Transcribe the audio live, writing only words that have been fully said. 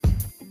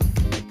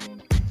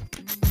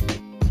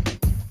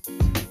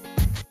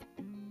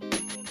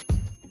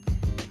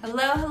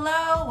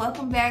Hello,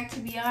 welcome back to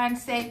Beyond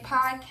Safe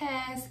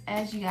Podcast.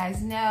 As you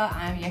guys know,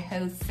 I'm your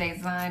host,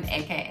 Cezanne,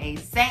 aka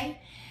Say,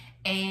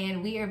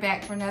 and we are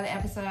back for another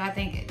episode. I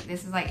think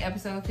this is like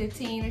episode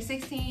 15 or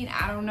 16.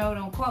 I don't know,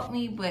 don't quote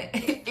me, but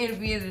it'll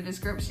be in the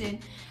description.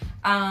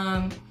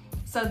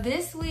 So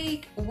this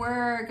week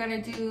we're gonna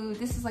do,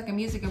 this is like a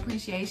music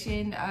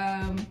appreciation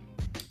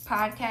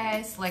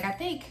podcast. Like I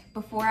think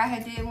before I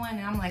had did one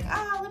and I'm like,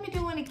 oh, let me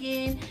do one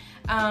again.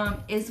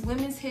 It's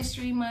Women's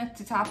History Month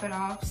to top it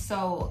off.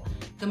 So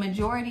the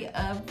majority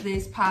of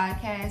this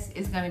podcast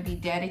is going to be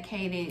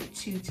dedicated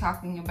to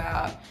talking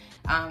about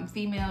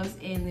females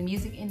in the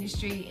music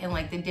industry and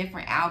like the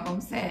different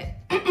albums that,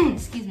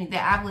 excuse me,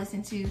 that I've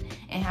listened to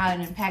and how it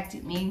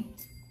impacted me.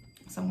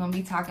 So I'm going to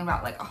be talking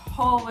about like a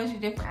whole bunch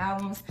of different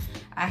albums.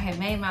 I had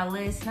made my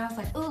list and I was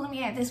like, oh, let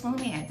me add this one,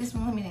 let me add this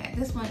one, let me add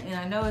this one. And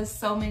I know it's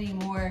so many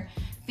more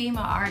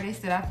female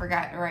artists that I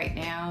forgot to write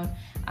down.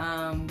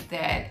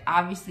 That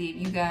obviously if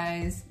you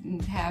guys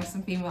have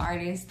some female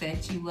artists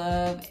that you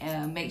love,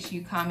 make sure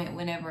you comment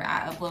whenever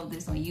I upload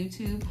this on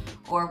YouTube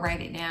or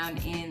write it down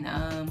in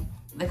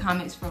the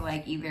comments for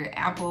like either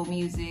Apple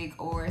Music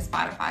or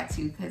Spotify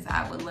too, because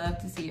I would love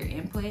to see your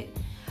input.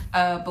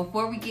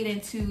 Before we get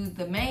into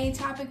the main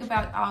topic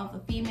about all the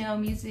female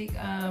music,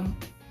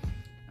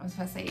 I was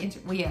supposed to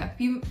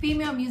say,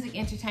 female music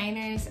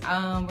entertainers.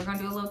 We're gonna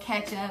do a little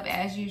catch up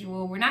as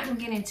usual. We're not gonna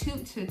get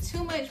into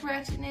too much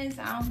ratchetness.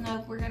 I don't know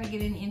if we're gonna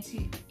get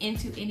into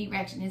any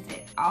ratchetness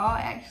at all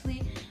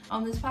actually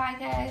on this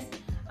podcast.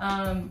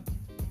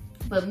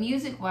 But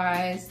music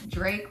wise,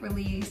 Drake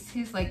released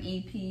his like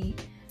EP,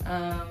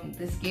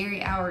 The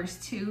Scary Hours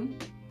 2.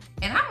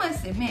 And I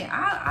must admit,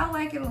 I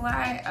like it a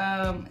lot.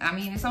 I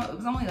mean, it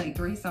was only like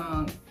 3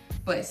 songs,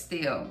 but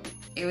still,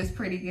 it was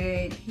pretty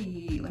good.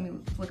 Let me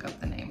look up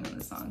the name of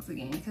the songs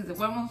again, because the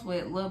one was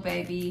with Lil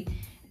Baby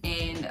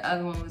and the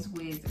other one was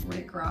with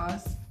Rick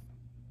Ross.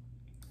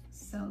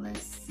 So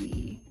let's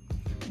see.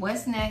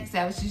 What's Next?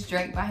 That was just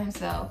Drake by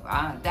himself.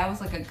 That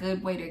was like a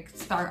good way to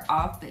start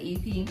off the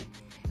EP.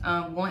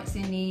 Wants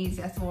and Needs,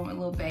 that's the one with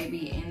Lil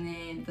Baby. And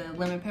then the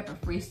Lemon Pepper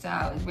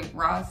Freestyle is Rick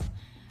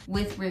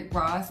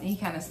Ross, and he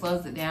kind of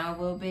slows it down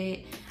a little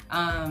bit.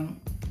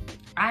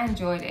 I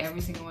enjoyed every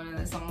single one of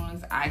the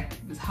songs. I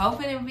was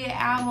hoping it would be an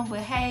album,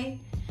 but hey,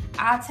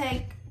 I'll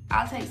take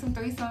some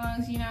 3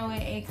 songs, you know,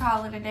 and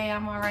call it a day.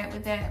 I'm all right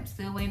with that. I'm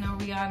still waiting on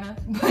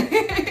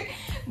Rihanna,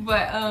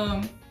 but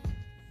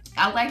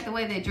I like the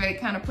way that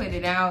Drake kind of put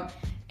it out,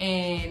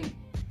 and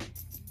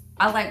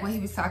I like what he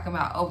was talking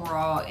about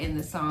overall in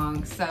the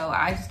song. So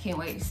I just can't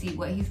wait to see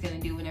what he's gonna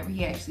do whenever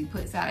he actually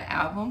puts out an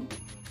album.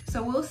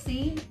 So we'll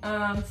see.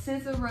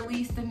 SZA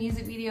released the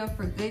music video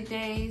for Good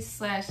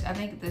Days / I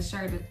think the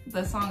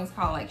song is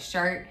called like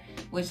Shirt,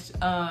 which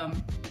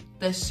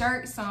the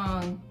Shirt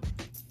song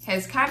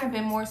has kind of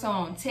been more so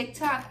on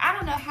TikTok. I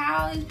don't know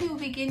how these people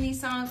be getting these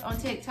songs on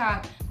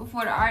TikTok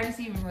before the artists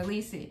even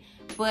release it,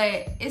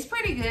 but it's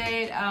pretty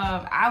good.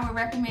 I would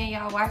recommend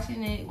y'all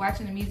watching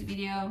the music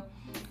video.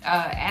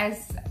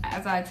 As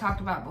I talked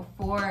about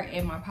before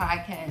in my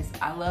podcast,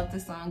 I love the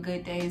song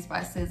Good Days by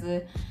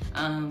SZA.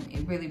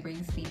 It really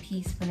brings me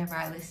peace whenever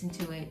I listen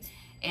to it.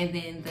 And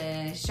then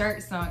the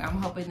Shirt song, I'm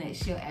hoping that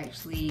she'll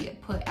actually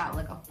put out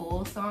like a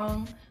full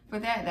song for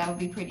that. That would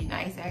be pretty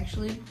nice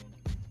actually,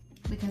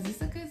 because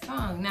it's a good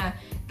song. Now,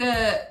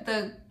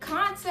 the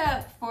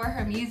concept for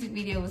her music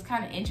video was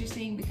kind of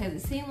interesting because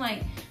it seemed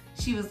like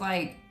she was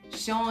like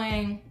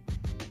showing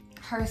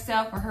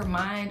herself or her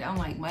mind on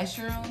like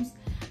mushrooms.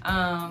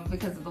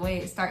 Because of the way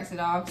it starts it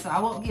off. So I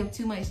won't give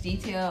too much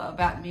detail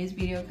about the music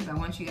video because I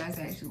want you guys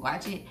to actually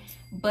watch it.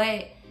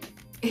 But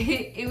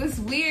it was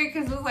weird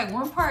because it was like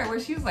one part where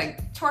she was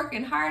like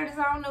twerking hard as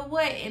I don't know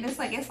what, and it's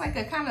like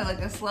a kind of like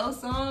a slow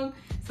song,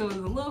 so it was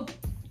a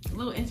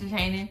little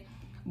entertaining.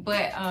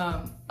 But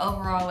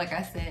overall, like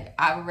I said,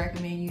 I would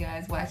recommend you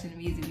guys watching the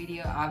music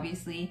video,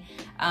 obviously.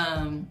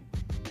 I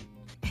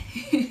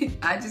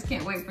just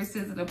can't wait for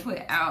SZA to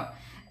put out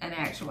an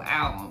actual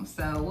album.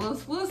 So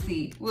we'll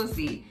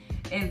see.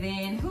 And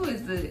then who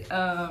is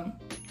the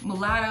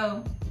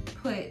Mulatto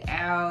put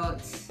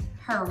out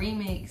her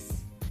remix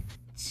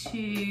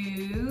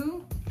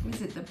to,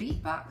 is it the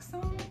Beatbox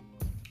song?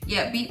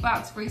 Yeah,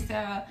 Beatbox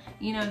Freestyle.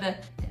 You know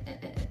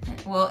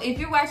well, if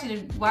you're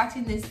watching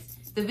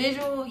the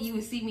visual, you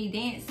would see me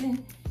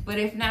dancing, but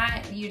if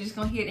not, you're just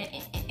gonna hear the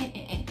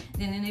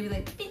then they be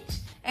like,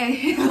 bitch.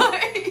 And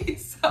like,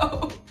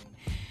 so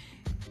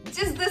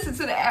just listen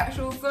to the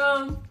actual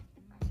song.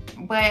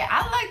 But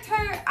I liked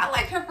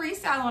her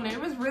freestyle on it.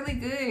 It was really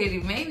good.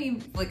 It made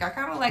me like, I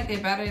kind of liked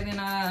it better than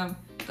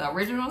the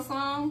original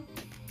song.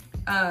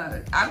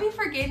 I be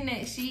forgetting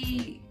that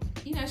she,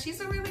 you know,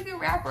 she's a really good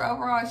rapper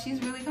overall.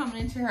 She's really coming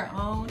into her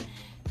own,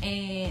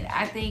 and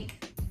I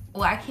think,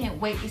 well, I can't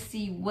wait to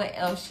see what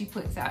else she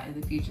puts out in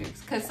the future.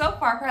 Because so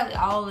far, probably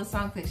all of the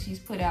songs that she's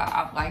put out,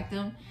 I've liked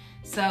them.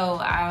 So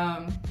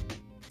I'm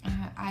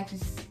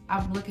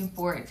looking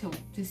forward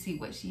to see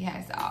what she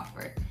has to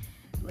offer.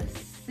 Let's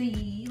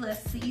see.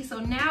 So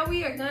now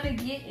we are gonna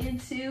get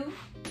into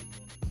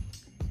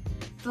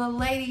the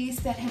ladies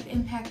that have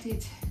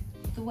impacted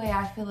the way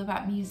I feel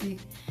about music.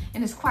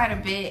 And it's quite a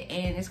bit,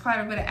 and it's quite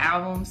a bit of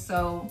albums.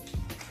 So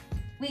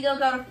we gonna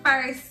go to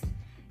first.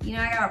 You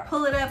know, I gotta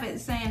pull it up at the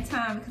same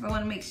time because I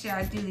wanna make sure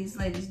I do these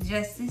ladies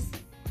justice.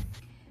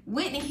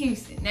 Whitney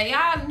Houston. Now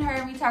y'all done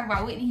heard me talk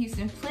about Whitney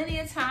Houston plenty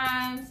of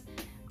times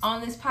on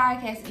this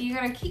podcast. And you're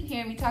gonna keep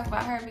hearing me talk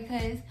about her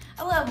because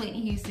I love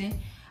Whitney Houston.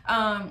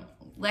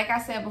 Like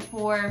I said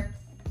before,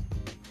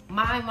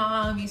 my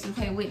mom used to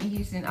play Whitney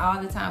Houston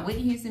all the time.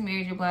 Whitney Houston,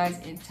 Mary J. Blige,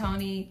 and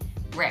Toni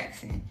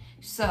Braxton.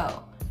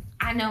 So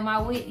I know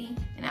my Whitney,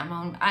 and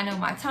I know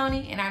my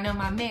Toni, and I know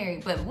my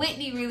Mary. But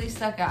Whitney really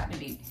stuck out to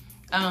me.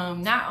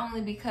 Not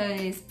only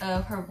because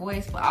of her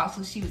voice, but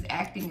also she was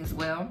acting as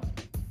well.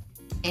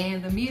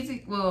 And the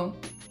music, well,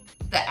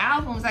 the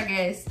albums, I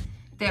guess,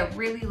 that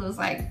really was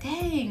like,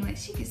 dang, like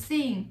she could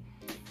sing,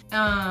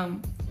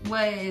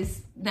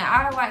 was, now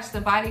I watched the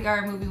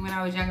Bodyguard movie when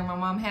I was younger. My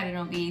mom had it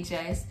on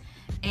VHS.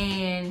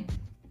 And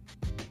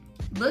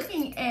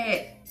looking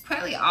at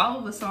probably all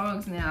of the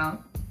songs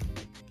now,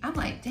 I'm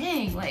like,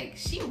 dang, like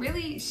she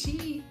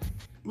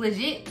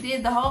legit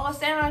did the whole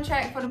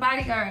soundtrack for the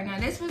Bodyguard. Now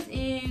this was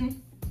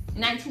in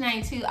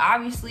 1992.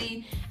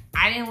 Obviously,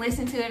 I didn't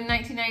listen to it in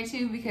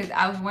 1992 because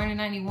I was born in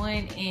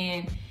 91,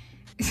 and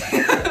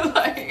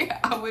like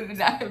I would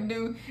not have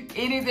knew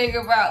anything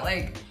about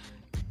like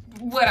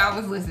what I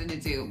was listening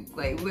to.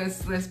 Like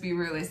let's be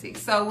realistic.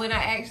 So when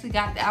I actually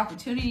got the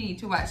opportunity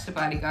to watch The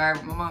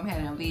Bodyguard, my mom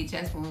had it on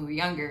VHS when we were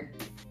younger,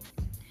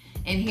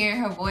 and hearing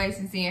her voice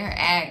and seeing her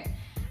act,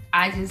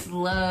 I just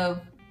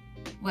love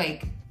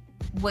like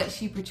what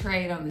she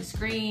portrayed on the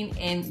screen,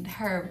 and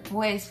her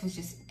voice was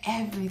just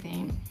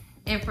everything.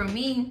 And for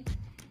me,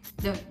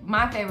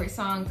 my favorite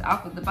songs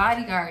off of the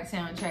Bodyguard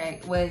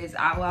soundtrack was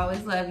I Will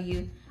Always Love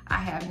You, I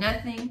Have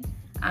Nothing,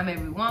 I'm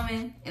Every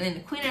Woman, and then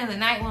the Queen of the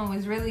Night one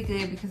was really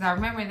good because I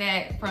remember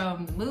that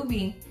from the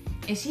movie,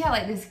 and she had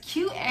like this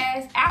cute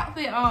ass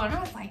outfit on, and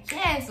I was like,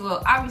 yes.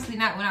 Well, obviously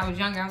not when I was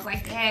younger, I was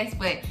like, yes,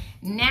 but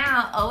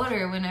now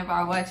older, whenever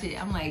I watch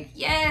it, I'm like,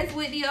 yes,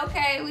 Whitney,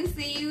 okay, we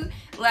see you.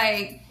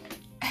 Like,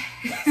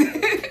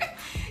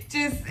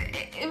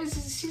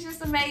 she's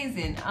just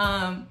amazing.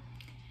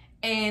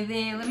 And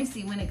then let me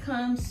see, when it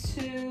comes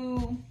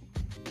to,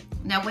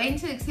 now Waiting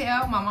to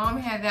Exhale, my mom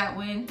had that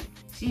one.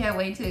 She had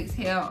Waiting to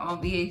Exhale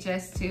on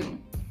VHS too.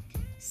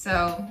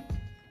 So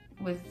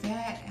with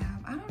that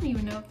album, I don't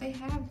even know if they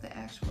have the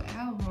actual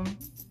album,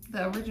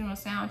 the original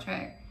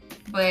soundtrack,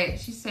 but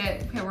she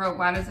said, wrote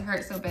Why Does It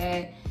Hurt So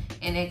Bad,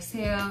 and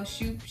Exhale,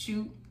 Shoot.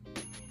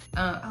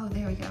 Oh,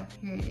 there we go,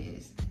 here it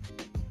is.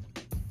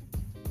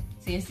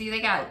 See,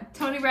 they got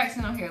Toni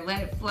Braxton on here,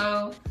 Let It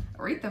Flow,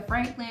 Aretha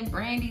Franklin,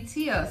 Brandy,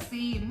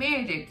 TLC,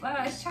 Mary J.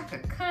 Blige, Chaka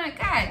Khan,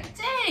 god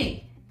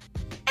dang!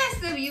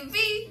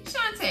 SWV,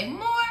 Shantae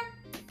Moore.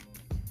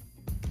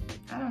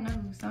 I don't know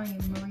who Sonia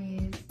Marie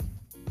is.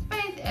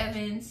 Faith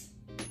Evans.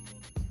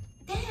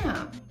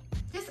 Damn.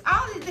 Just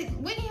all these things.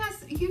 Whitney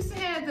Houston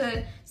had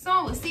the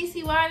song with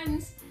CeCe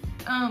Winans,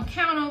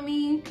 Count on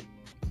Me.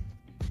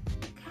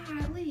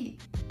 Golly.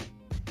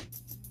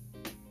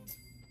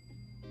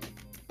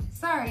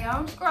 Sorry, y'all,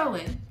 I'm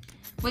scrolling.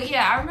 But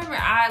yeah, I remember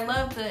I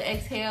love the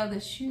Exhale,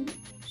 the shoot.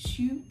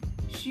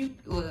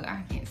 Well,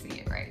 I can't sing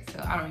it right, so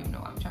I don't even know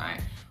what I'm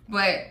trying.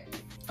 But,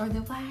 or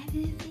the Why Does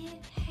It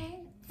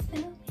Hurt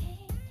So Bad?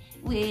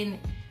 When,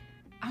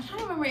 I'm trying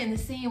to remember in the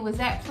scene, was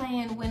that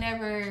playing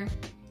whenever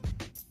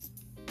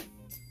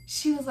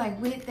she was like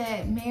with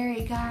that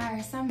married guy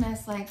or some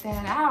mess like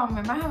that? I don't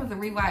remember. I have to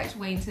rewatch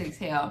Waiting to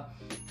Exhale.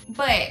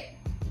 But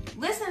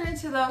listening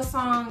to those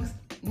songs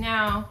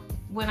now,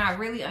 when I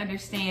really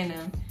understand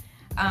them,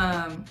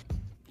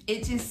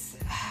 it just,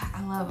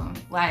 I love them.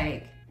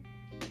 Like,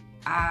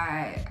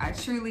 I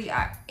truly,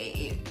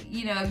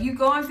 you know, if you're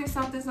going through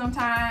something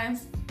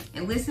sometimes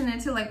and listening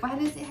to like, why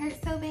does it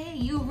hurt so bad?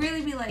 You'll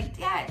really be like,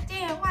 God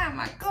damn, why am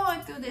I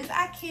going through this?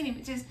 I can't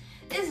even this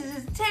is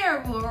just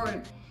terrible.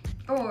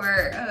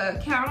 Or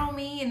Count on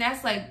Me, and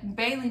that's like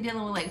Bailey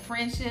dealing with like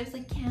friendships,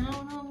 like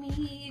count on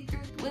me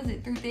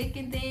through thick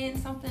and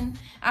thin, something,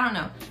 I don't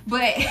know.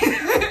 But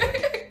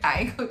I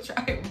ain't gonna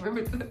try and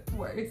remember the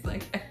words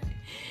like that.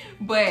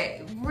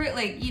 But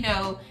like, you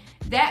know,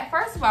 that,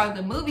 first of all,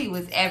 the movie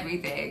was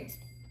everything.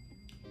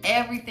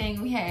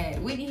 Everything. We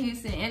had Whitney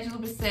Houston, Angela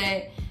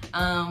Bassett,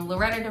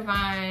 Loretta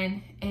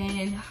Devine,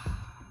 and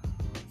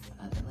what's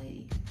the other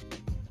lady?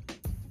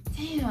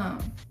 Damn.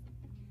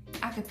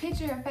 I could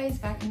picture her face,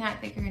 but I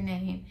cannot think of her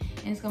name,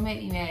 and it's gonna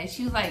make me mad.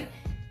 She was like,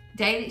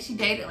 she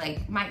dated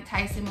like Mike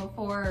Tyson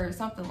before or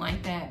something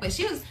like that. But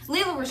she was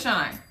Lela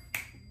Rochon.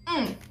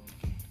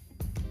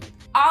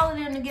 All of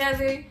them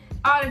together,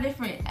 all the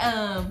different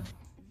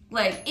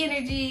like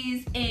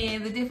energies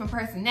and the different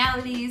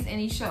personalities,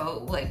 and you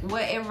show like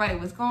what everybody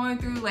was going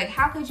through. Like,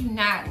 how could you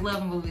not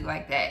love a movie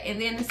like that?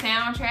 And then the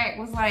soundtrack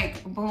was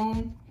like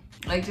boom,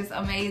 like just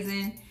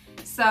amazing.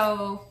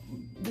 So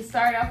to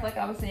start off, like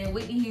I was saying,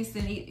 Whitney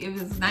Houston, it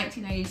was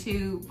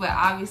 1992, but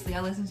obviously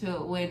I listened to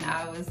it when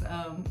I was,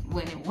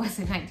 when it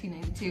wasn't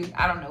 1992.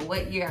 I don't know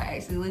what year I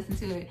actually listened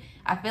to it.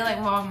 I feel like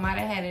my mom might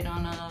have had it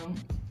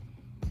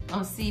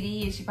on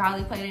CD, and she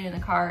probably played it in the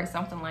car or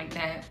something like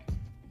that.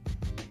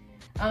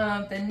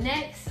 The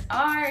next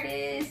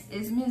artist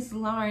is Miss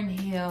Lauryn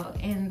Hill,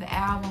 and the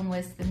album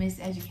was The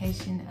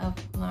Miseducation of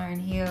Lauryn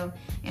Hill.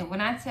 And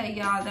when I tell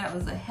y'all that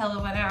was a hell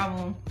of an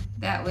album,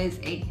 that was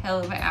a hell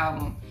of an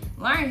album.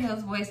 Lauryn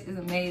Hill's voice is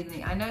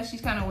amazing. I know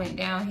she's kind of went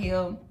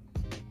downhill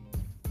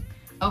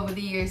over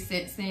the years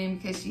since then,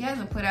 because she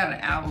hasn't put out an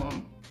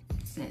album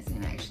since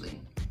then, actually.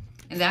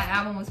 And that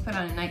album was put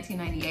out in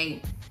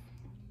 1998.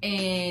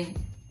 And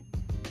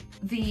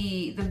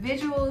the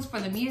visuals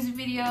for the music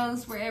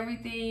videos were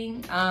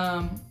everything. Her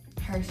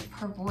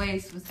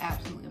voice was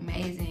absolutely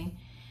amazing.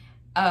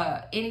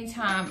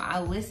 Anytime I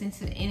listen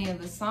to any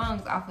of the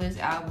songs off of this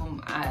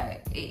album,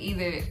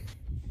 it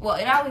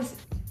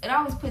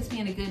always puts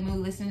me in a good mood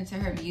listening to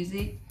her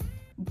music,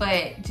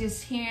 but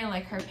just hearing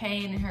like her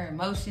pain and her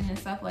emotion and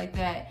stuff like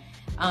that,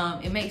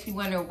 it makes me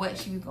wonder what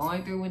she was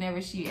going through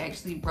whenever she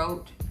actually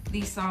wrote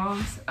these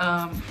songs.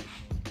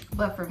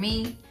 But for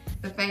me,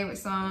 the favorite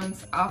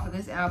songs off of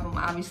this album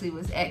obviously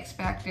was X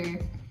Factor,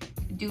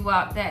 Doo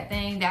Wop That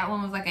Thing. That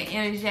one was like an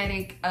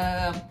energetic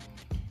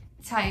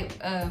type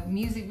of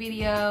music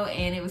video,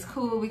 and it was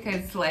cool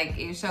because like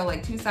it showed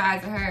like two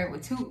sides of her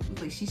with two,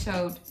 like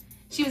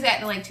she was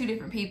acting like two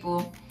different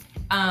people,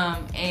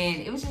 and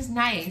it was just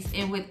nice.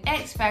 And with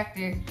X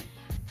Factor,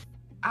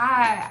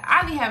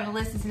 I be having to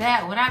listen to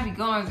that when I be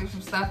going through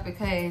some stuff,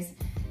 because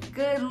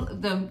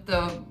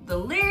the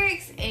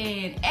lyrics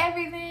and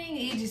everything,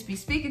 it just be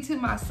speaking to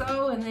my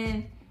soul, and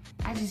then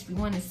I just be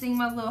wanting to sing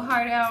my little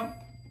heart out.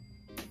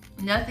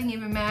 Nothing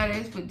Even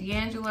Matters with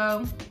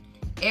D'Angelo.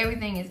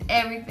 Everything Is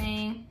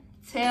Everything.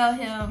 Tell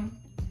Him.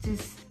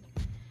 Just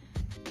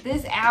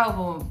this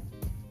album,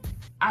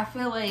 I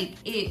feel like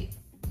it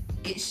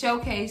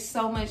showcased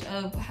so much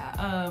of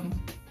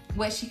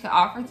what she could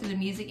offer to the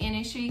music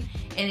industry,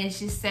 and it's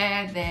just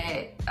sad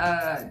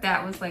that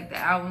that was like the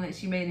album that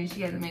she made, and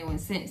she hasn't made one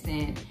since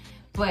then.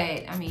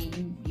 But I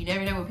mean, you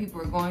never know what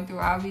people are going through,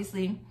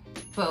 obviously.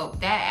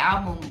 But that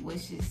album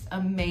was just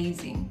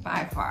amazing,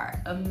 by far,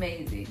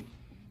 amazing.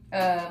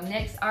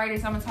 Next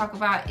artist I'm gonna talk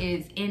about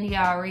is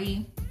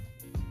India.Arie,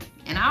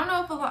 and I don't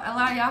know if a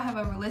lot of y'all have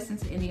ever listened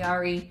to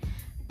India.Arie,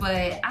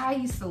 but I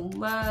used to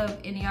love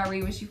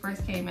India.Arie when she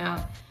first came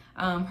out.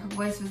 Her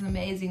voice was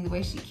amazing, the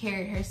way she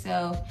carried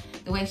herself,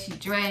 the way she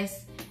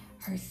dressed,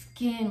 her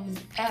skin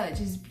was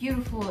just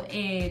beautiful,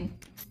 and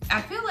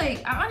I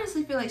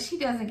honestly feel like she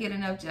doesn't get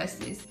enough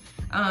justice.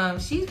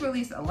 She's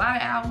released a lot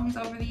of albums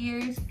over the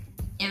years,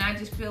 and I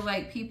just feel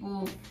like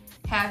people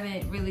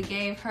haven't really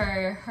gave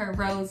her her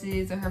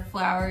roses or her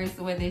flowers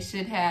the way they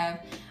should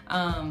have,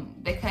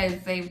 because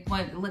they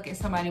want to look at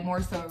somebody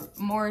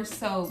more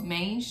so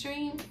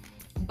mainstream.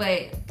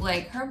 But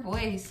like, her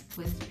voice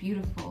was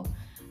beautiful.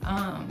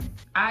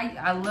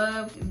 I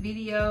loved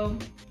Video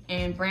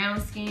and Brown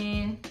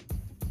Skin,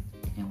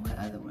 and what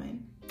other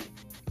one?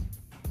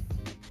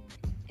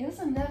 It was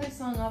another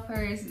song off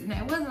hers, and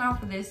it wasn't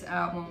off of this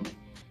album,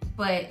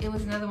 but it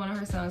was another one of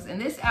her songs.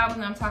 And this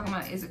album I'm talking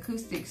about is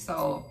Acoustic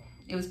Soul.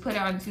 It was put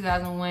out in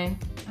 2001.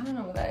 I don't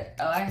know what that,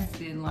 oh, I just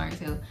did Lauryn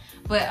too.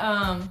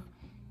 But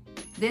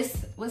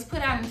this was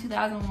put out in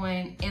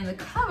 2001, and the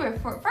cover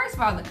for, first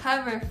of all, the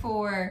cover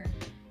for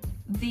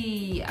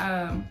the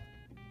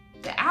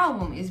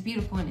album is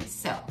beautiful in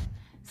itself.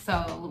 So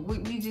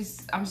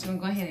I'm just gonna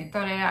go ahead and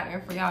throw that out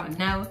there for y'all to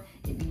know.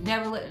 If you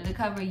never looked at the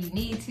cover, you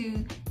need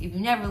to. If you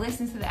never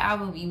listened to the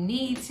album, you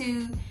need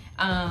to.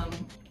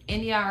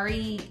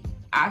 India.Arie,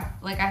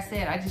 like I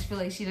said, I just feel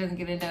like she doesn't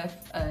get enough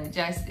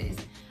justice.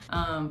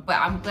 But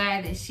I'm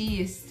glad that she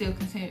is still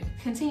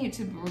continue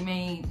to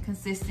remain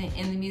consistent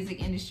in the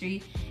music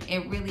industry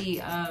and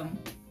really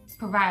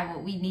provide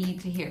what we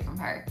need to hear from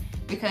her.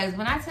 Because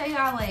when I tell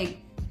y'all, like,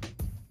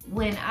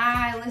 when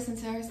I listen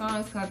to her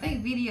songs, because I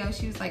think Video,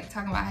 she was like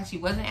talking about how she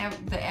wasn't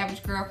the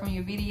average girl from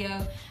your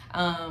video.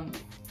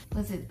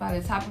 Was it By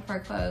the Top of Her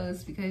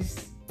Clothes?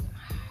 Because,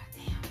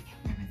 damn, I can't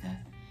remember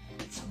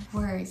the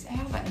words.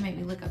 How about to make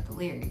me look up the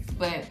lyrics?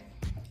 But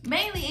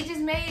mainly, it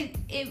just made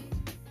it,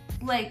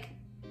 like,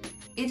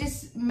 it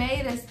just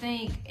made us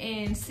think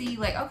and see,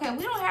 like, okay,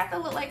 we don't have to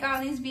look like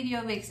all these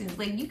video vixens.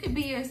 Like, you could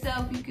be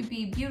yourself, you could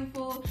be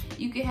beautiful,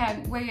 you could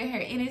wear your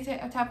hair any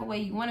type of way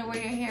you want to wear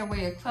your hair, wear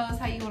your clothes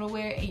how you want to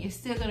wear it, and you're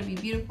still going to be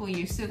beautiful,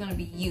 you're still going to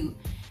be you.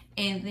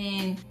 And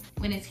then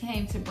when it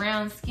came to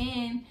Brown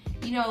Skin,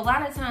 you know, a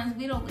lot of times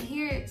we don't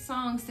hear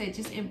songs that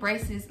just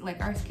embraces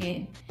like our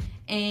skin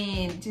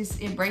and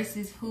just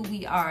embraces who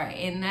we are.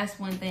 And that's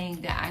one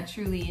thing that I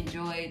truly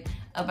enjoyed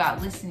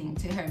about listening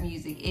to her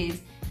music,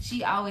 is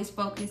she always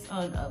focused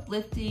on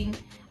uplifting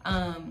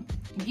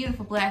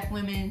beautiful Black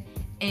women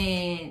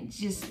and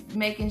just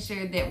making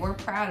sure that we're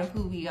proud of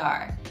who we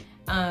are.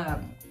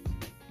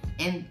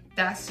 And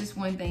that's just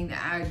one thing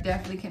that I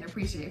definitely can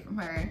appreciate from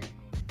her.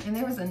 And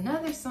there was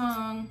another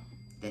song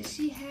that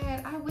she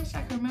had. I wish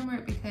I could remember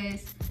it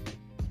because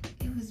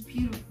it was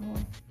beautiful.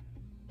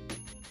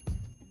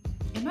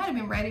 It might have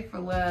been Ready for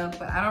Love,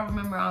 but I don't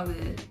remember all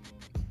the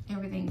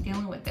everything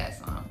dealing with that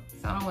song.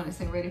 So I don't want to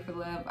say Ready for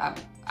Love.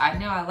 I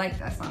know I like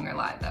that song a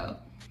lot though.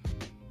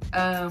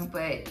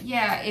 But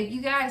yeah, if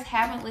you guys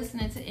haven't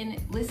listened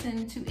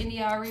to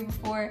India.Arie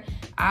before,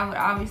 I would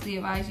obviously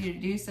advise you to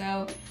do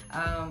so.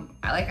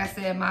 Like I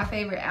said, my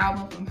favorite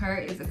album from her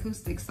is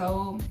Acoustic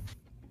Soul,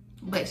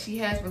 but she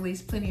has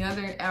released plenty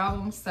other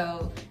albums,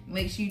 so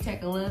make sure you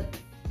take a look.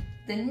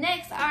 The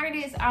next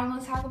artist I'm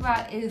gonna talk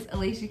about is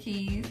Alicia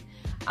Keys.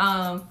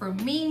 For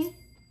me,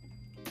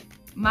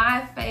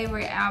 my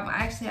favorite album,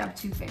 I actually have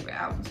two favorite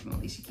albums from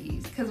Alicia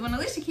Keys, because when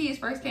Alicia Keys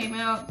first came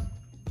out,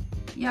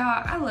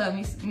 y'all, I love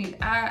me.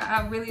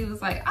 I really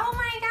was like, oh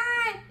my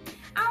God,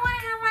 I want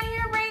to have my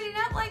hair braided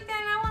up like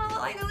that, and I want to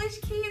look like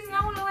Alicia Keys, and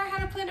I want to learn how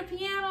to play the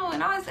piano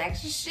and all this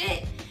extra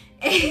shit.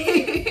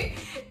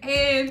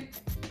 And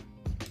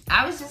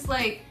I was just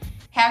like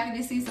happy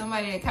to see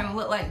somebody that kind of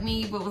looked like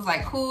me, but was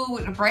like cool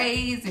with the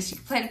braids, and she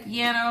could play the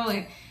piano.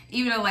 And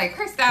even though like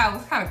her style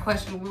was kind of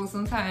questionable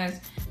sometimes,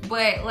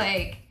 but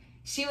like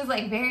she was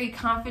like very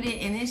confident,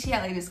 and then she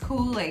had like this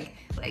cool like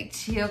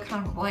chill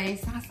kind of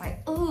voice. And I was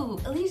like, ooh,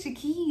 Alicia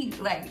Keys,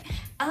 like,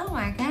 oh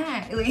my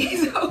God. Like,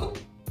 so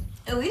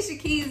Alicia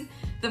Keys,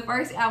 the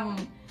first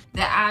album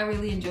that I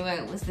really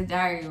enjoyed was The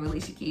Diary of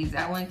Alicia Keys.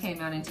 That one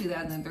came out in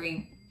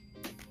 2003.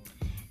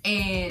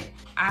 And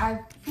I'm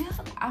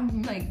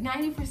like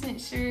 90%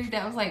 sure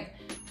that was like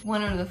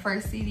one of the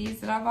first CDs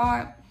that I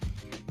bought.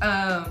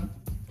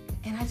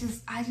 And I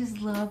just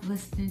love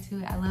listening to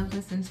it. I love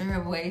listening to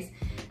her voice.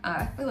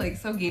 I feel like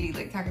so giddy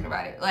like talking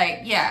about it.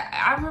 Like, yeah,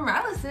 I remember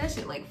I listened to that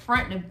shit like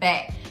front to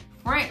back.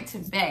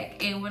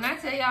 And when I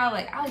tell y'all,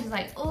 like, I was just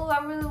like, oh,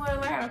 I really want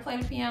to learn how to play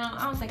the piano.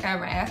 I don't think I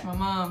ever asked my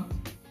mom,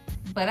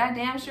 but I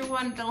damn sure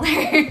wanted to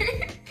learn.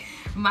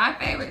 My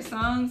favorite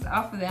songs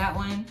off of that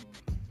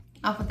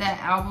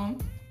album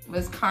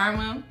was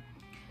Karma,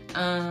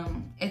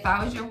 If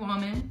I Was Your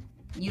Woman,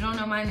 You Don't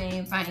Know My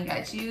Name, Finally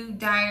Got You,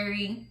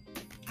 Diary.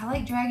 I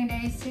like Dragon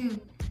Days too.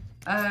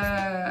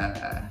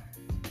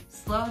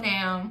 Slow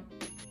Down.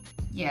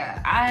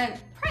 Yeah,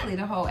 probably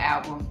the whole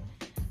album.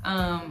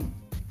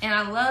 And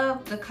I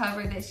love the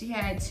cover that she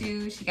had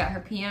too. She got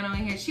her piano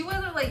in here. She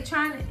wasn't like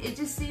it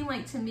just seemed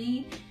like to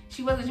me,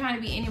 she wasn't trying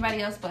to be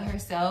anybody else but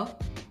herself.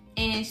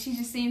 And she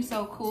just seemed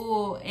so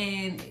cool.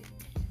 And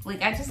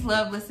like, I just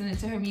love listening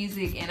to her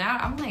music. And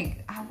I'm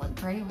like, what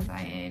grade was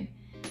I in?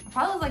 I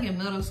probably was like in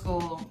middle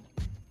school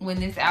when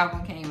this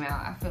album came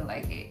out. I feel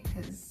like it,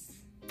 because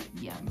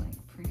yeah, I'm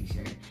like pretty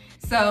sure.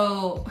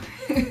 So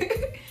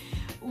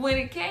when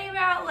it came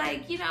out,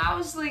 like, you know, I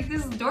was like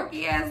this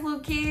dorky ass little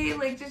kid,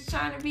 like just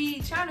trying to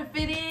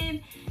fit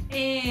in,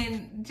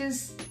 and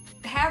just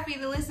happy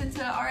to listen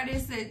to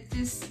artists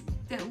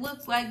that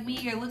look like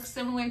me or look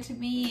similar to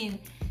me, and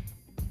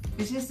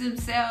it's just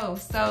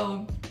themselves.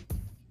 So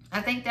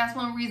I think that's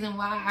one reason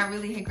why I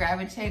really had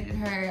gravitated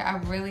her.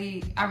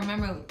 I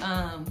remember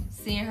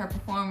seeing her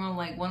perform on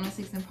like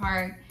 106 in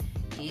Park,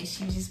 and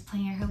she was just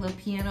playing her little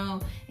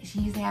piano, and she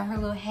used to have her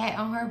little hat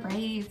on her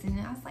braids, and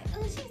I was like,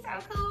 oh, she's so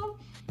cool.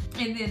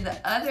 And then the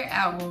other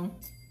album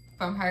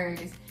from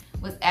hers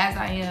was As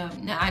I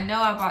Am. Now, I know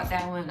I bought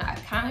that one. I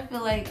kind of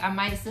feel like I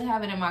might still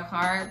have it in my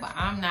car, but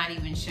I'm not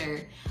even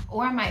sure.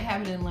 Or I might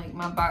have it in like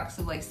my box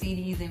of like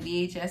CDs and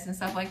VHS and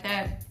stuff like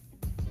that.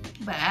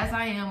 But As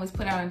I Am was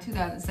put out in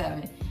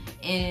 2007.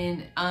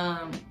 And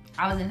I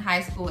was in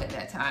high school at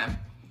that time.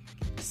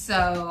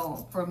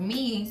 So for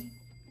me,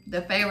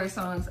 the favorite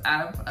songs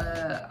off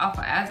of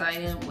As I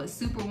Am was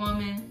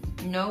Superwoman,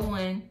 No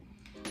One.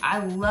 I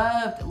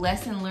loved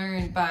Lesson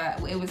Learned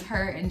it was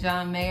her and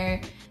John Mayer.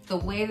 The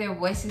way their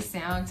voices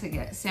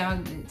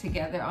sounded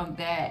together on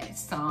that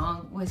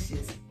song was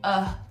just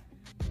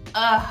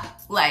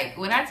like,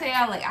 when I tell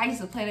y'all, like, I used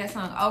to play that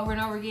song over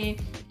and over again,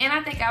 and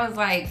I think I was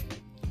like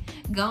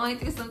going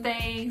through some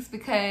things,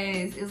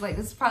 because it was like,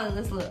 this is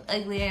probably this little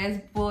ugly ass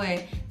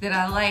boy that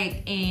I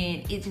like,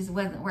 and it just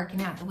wasn't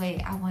working out the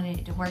way I wanted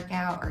it to work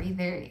out, or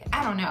either,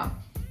 I don't know.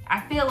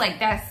 I feel like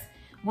that's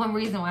one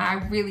reason why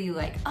I really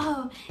like,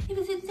 oh, it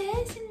was a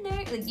lesson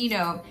learned. Like, you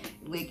know,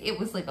 like it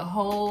was like a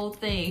whole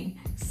thing.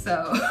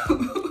 So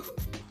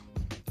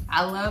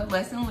I love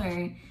Lesson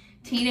Learned,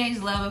 Teenage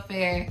Love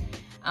Affair,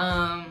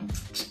 and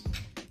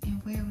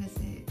where was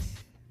it?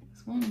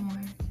 There's one more.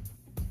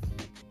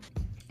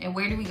 And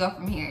Where Do We Go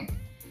From Here?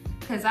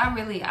 Because I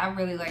really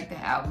like the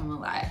album a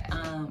lot.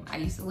 I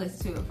used to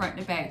listen to it front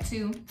to back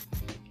too.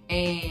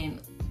 And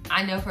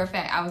I know for a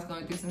fact I was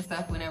going through some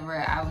stuff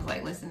whenever I was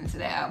like listening to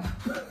that album,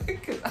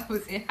 because I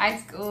was in high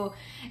school,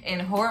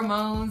 and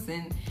hormones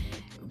and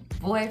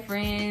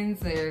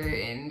boyfriends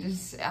and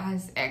just all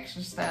this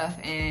extra stuff,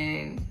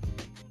 and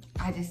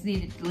I just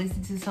needed to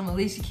listen to some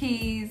Alicia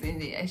Keys,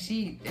 and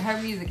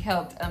her music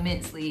helped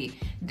immensely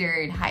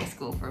during high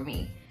school for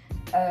me.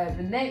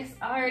 The next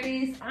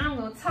artist I'm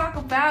gonna talk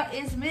about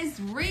is Miss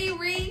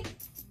Rihanna,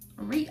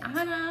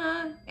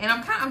 and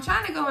I'm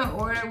trying to go in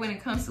order when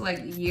it comes to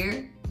like the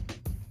year,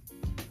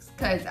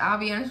 Cause I'll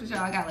be honest with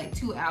y'all, I got like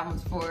 2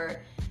 albums for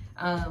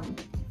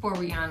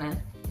Rihanna.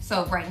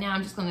 So right now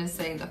I'm just gonna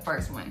say the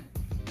first one.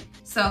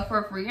 So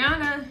for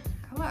Rihanna,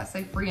 I want to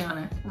say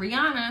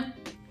Rihanna,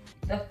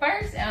 the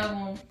first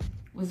album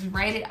was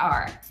Rated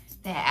R.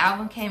 That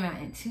album came out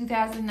in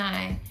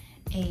 2009,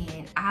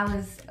 and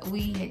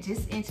we had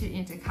just entered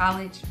into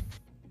college,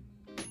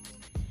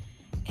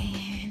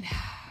 and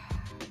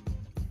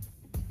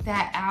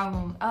that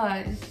album,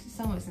 it's just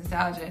so much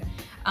nostalgia.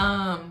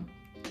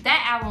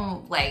 That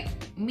album, like,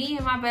 me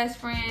and my best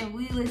friend,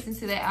 we listened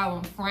to that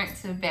album front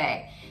to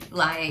back.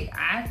 Like,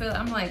 I'm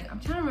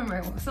trying to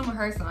remember some of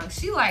her songs.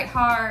 She liked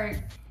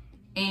Hard,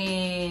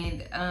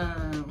 and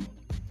I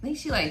think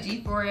she liked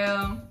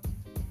G4L,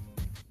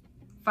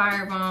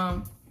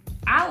 Firebomb.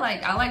 I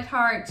liked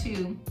Hard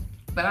too,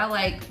 but I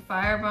like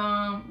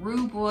Firebomb,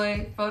 Rude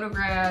Boy,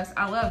 Photographs.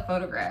 I love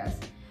Photographs.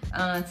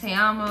 Te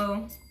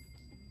Amo,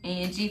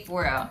 and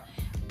G4L.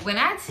 When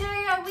I tell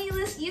y'all, we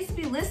used to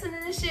be listening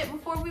to this shit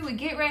before we would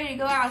get ready to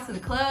go out to the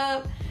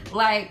club.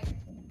 Like,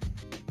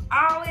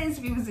 always,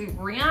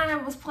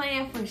 Rihanna was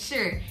playing for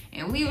sure,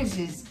 and we was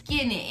just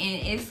getting it.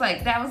 And it's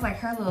like, that was like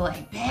her little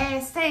like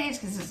bad stage,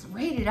 because it's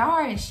Rated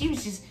R, and she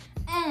was just,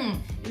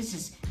 it was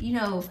just, you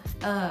know,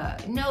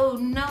 no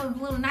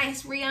little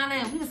nice Rihanna.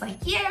 And we was like,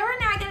 yeah, we're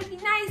not gonna be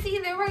nice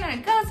either. We're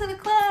gonna go to the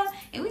club,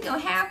 and we gonna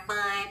have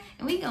fun,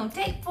 and we gonna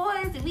take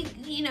boys, and we,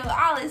 you know,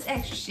 all this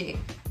extra shit.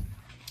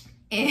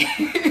 And,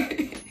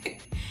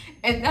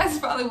 and that's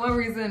probably one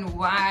reason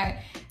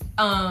why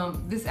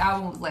this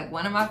album was like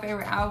one of my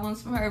favorite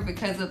albums from her,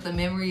 because of the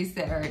memories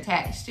that are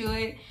attached to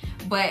it.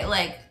 But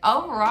like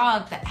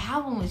overall, the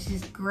album was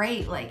just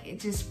great. Like, it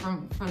just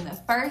from the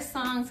first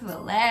song to the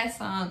last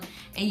song,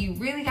 and you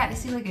really got to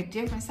see like a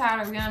different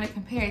side of Rihanna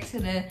compared to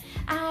the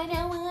I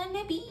don't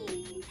wanna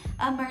be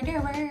a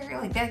murderer,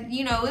 like that.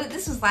 You know,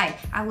 this was like,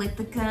 I lit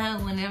the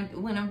gun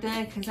when I'm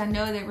done, because I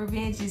know that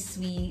revenge is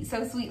sweet,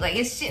 so sweet. Like,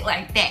 it's shit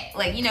like that.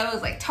 Like, you know, it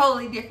was like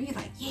totally different. He's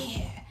like,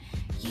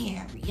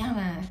 yeah,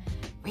 Rihanna,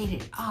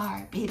 Rated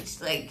R,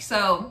 bitch. Like,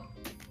 so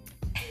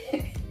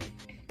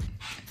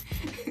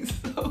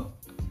so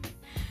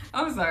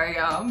I'm sorry,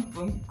 y'all.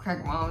 I'm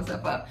cracking my own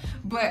stuff up.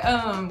 But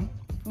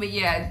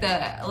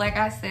yeah, like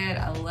I said,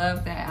 I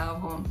love that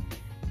album,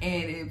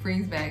 and it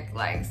brings back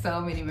like so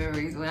many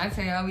memories. When I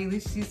tell y'all, we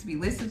used to be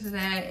listening to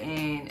that,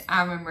 and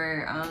I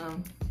remember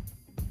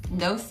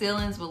No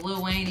Ceilings with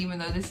Lil Wayne, even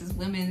though this is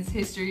Women's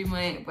History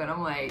Month, but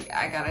I'm like,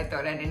 I gotta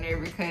throw that in there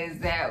because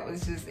that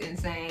was just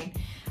insane.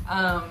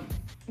 I'll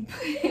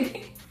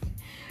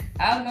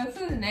go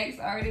to the next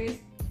artist,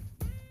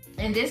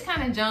 and this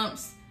kind of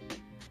jumps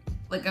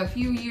like a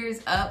few years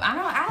up.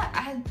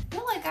 I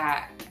feel like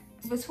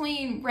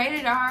between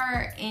Rated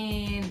R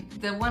and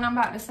the one I'm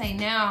about to say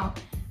now,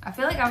 I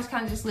feel like I was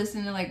kind of just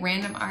listening to like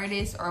random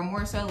artists, or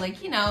more so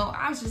like, you know,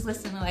 I was just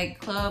listening to like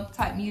club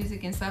type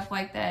music and stuff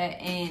like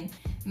that. And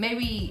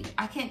maybe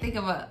I can't think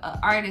of a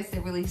artist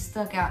that really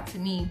stuck out to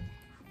me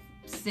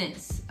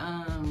since,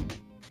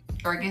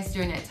 or I guess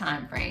during that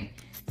time frame.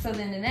 So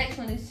then the next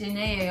one is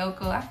Jhené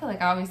Aiko. I feel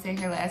like I always say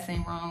her last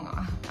name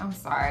wrong. I'm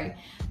sorry.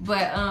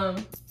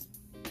 But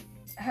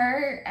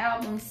her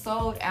album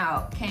Sold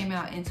Out came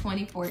out in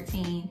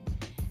 2014,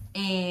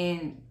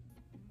 and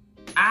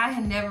I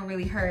had never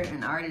really heard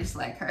an artist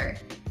like her.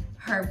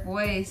 Her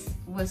voice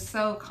was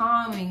so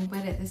calming,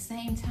 but at the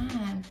same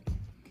time,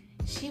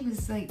 she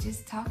was like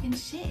just talking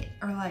shit,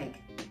 or like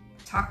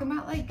talking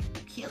about like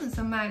killing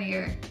somebody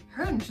or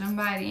hurting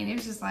somebody, and it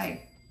was just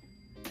like,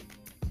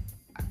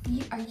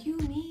 are you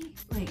me?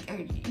 Like, are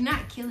you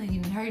not killing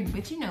and hurting,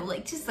 but you know,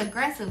 like just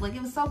aggressive. Like,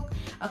 it was so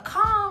a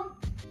calm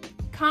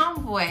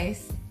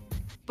voice,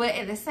 but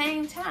at the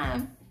same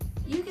time,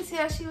 you could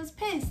tell she was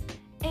pissed.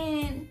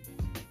 And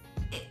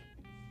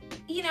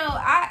you know,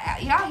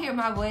 y'all hear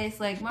my voice,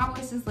 like my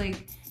voice is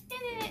like,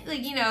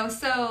 you know,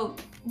 so,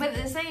 but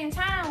at the same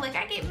time, like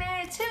I get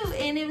mad too,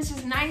 and it was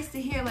just nice to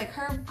hear like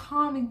her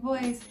calming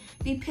voice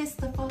be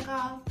pissed the fuck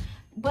off,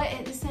 but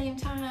at the same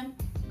time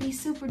be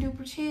super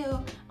duper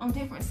chill on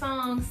different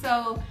songs.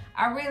 So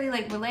I really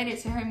like related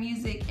to her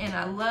music, and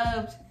I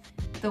loved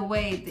the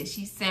way that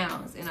she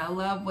sounds, and I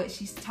love what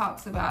she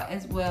talks about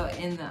as well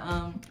in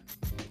the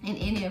in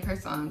any of her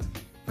songs.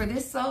 For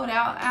this Sold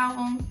Out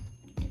album,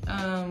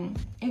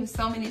 it was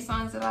so many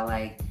songs that I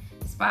like.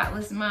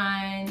 Spotless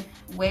Mind,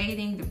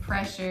 Waiting, The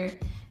Pressure,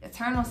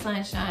 Eternal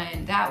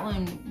Sunshine. That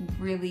one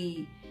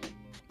really,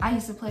 I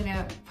used to play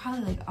that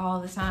probably like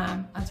all the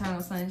time.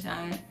 Eternal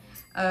Sunshine.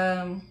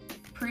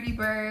 Pretty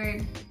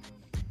Bird,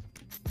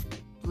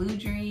 Blue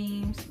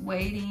Dreams,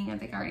 Waiting. I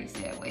think I already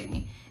said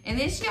Waiting. And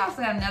then she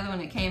also had another one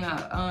that came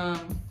out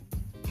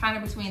kind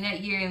of between that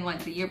year and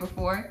like the year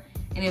before,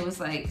 and it was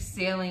like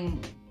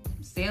Sailing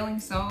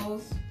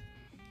Souls,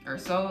 or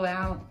Soul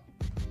Out.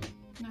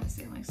 Not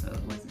Sailing Souls,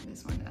 it wasn't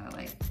this one that I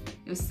like.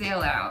 It was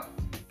Sail Out,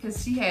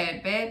 because she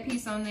had Bad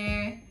Piece on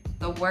there,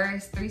 The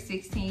Worst,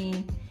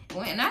 316,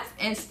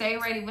 and Stay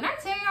Ready. When I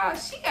tell y'all,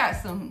 she got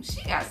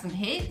some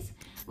hits.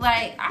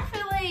 Like, I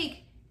feel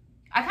like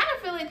I kind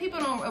of feel like people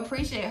don't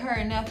appreciate her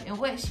enough and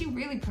what she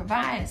really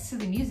provides to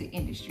the music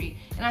industry.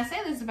 And I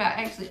say this about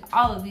actually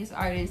all of these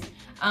artists.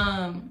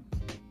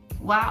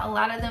 While a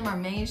lot of them are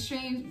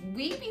mainstream,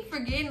 we be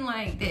forgetting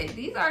like that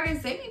these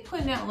artists, they be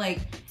putting out like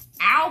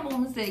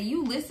albums that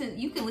you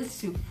can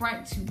listen to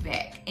front to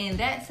back. And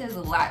that says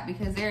a lot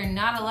because there are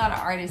not a lot of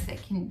artists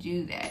that can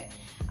do that.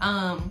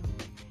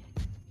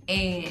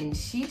 And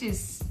she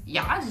just,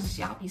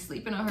 y'all be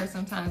sleeping on her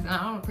sometimes, and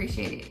I don't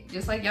appreciate it.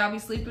 Just like y'all be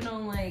sleeping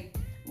on like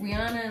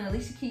Rihanna and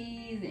Alicia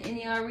Keys and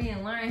N.E.R.E.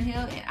 and Lauryn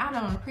Hill, and I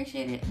don't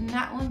appreciate it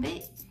not one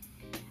bit.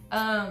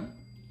 I'm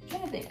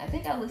trying to think. I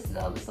think I listed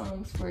all the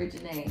songs for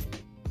Jhené.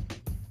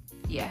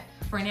 Yeah,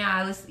 for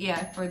now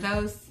for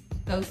those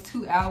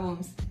 2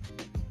 albums.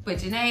 But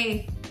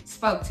Jhené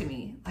spoke to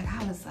me. Like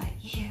I was like,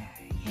 yeah,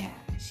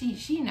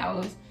 she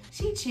knows.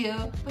 She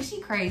chill, but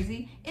she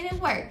crazy, and it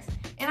works,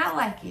 and I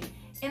like it.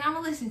 And I'm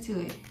gonna listen to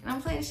it, and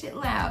I'm playing shit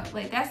loud.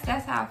 Like that's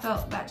how I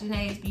felt about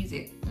Jhené's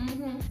music.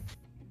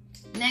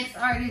 Next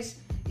artist,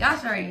 y'all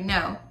should already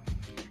know,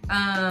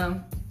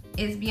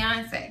 is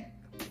Beyonce.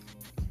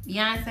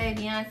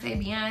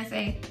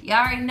 Beyonce. Y'all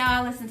already know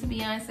I listen to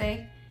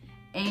Beyonce,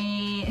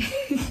 and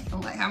I'm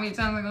like, how many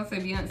times am I gonna say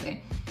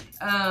Beyonce?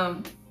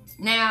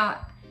 Now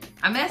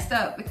I messed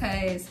up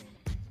because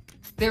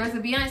there was a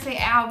Beyonce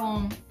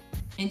album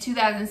in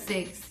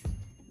 2006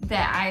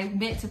 that I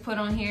meant to put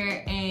on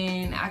here,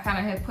 and I kind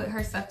of had put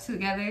her stuff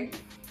together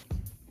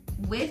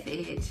with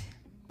it.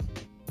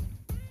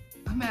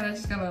 Oh man, I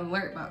just got an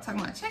alert about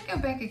talking about check your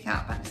bank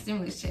account about the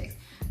stimulus checks.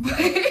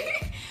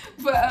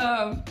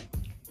 But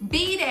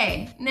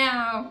B-Day.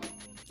 Now,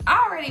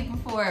 already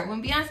before,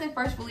 when Beyonce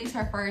first released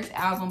her first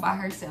album by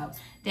herself,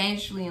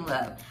 Dangerously in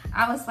Love,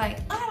 I was like,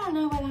 I don't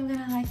know whether I'm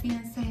gonna like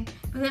Beyonce.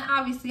 But then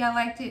obviously I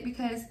liked it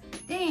because,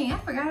 dang, I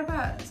forgot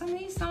about some of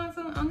these songs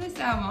on this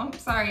album. I'm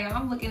sorry,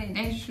 I'm looking at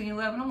Dangerously in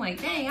Love and I'm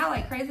like, dang, I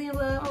like Crazy in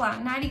Love, I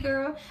like Naughty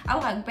Girl, I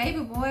like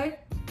Baby Boy.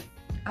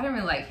 I don't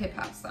really like hip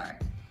hop, sorry.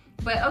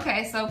 But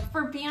okay, so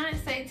for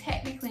Beyonce,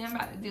 technically I'm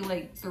about to do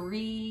like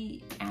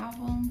 3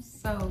 albums.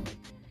 So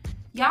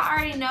y'all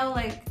already know,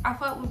 like, I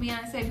fuck with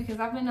Beyonce because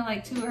I've been to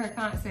like 2 of her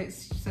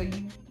concerts. So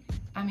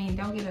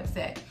don't get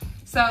upset.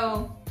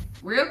 So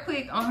real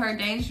quick on her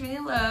Dangerously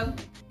in Love,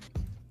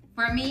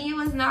 for me it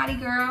was Naughty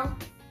Girl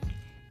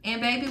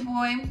and Baby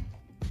Boy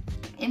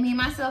and Me,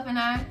 Myself and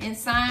I and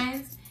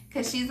Signs,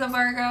 because she's a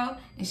Virgo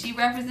and she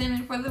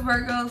represented for the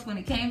Virgos when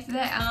it came to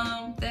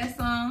that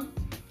song.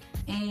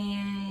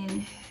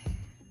 And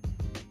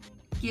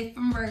Gift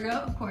from Virgo,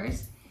 of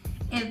course.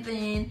 And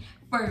then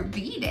for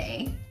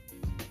B-Day,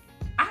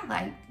 I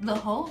liked the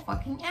whole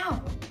fucking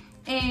album.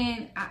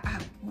 And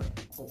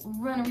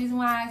one of the reasons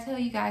why I tell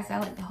you guys I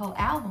like the whole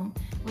album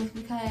was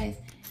because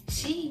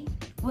she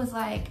was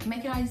like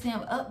making all these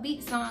damn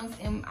upbeat songs,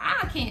 and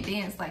I can't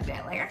dance like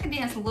that. Like I can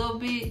dance a little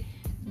bit,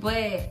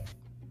 but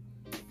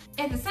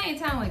at the same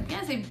time, like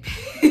Beyonce,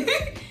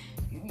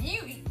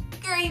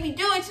 girl, you be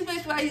doing too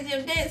much for all these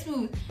damn dance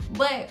moves.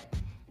 But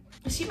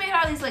she made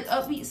all these like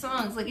upbeat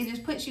songs, like it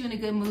just puts you in a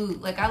good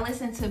mood. Like I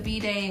listened to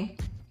B-Day,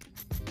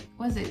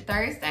 was it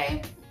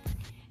Thursday?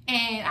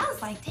 And I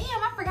was like, damn,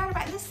 I forgot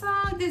about this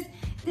song,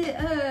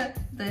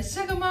 the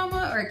Sugar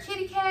Mama or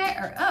Kitty Cat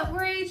or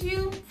Upgrade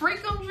You,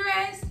 Freakum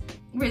Dress,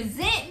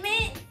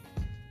 Resentment,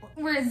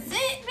 or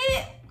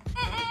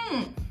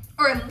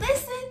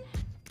Listen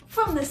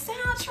from the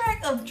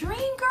soundtrack of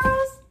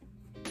Dreamgirls.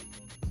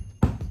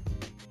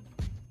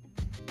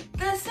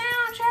 The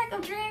soundtrack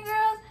of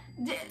Dreamgirls,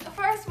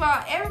 first of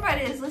all,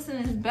 everybody that's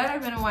listening is better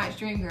than watch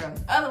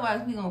Dreamgirls.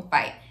 Otherwise, we gonna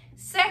fight.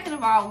 Second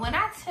of all, when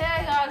I tell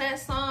y'all that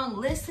song,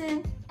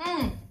 Listen,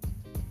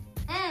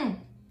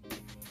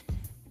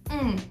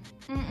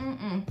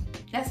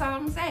 that's all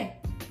I'm gonna say.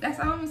 That's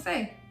all I'm gonna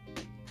say.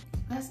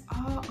 That's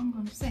all I'm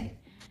gonna say.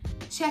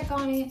 Check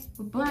on It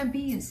with Bun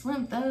B and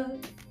Slim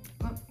Thug.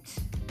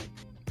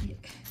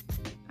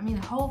 I mean,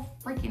 the whole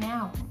freaking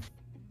album.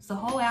 It's the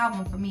whole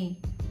album for me.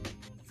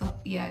 So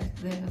yeah,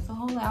 it's the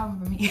whole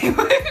album for me.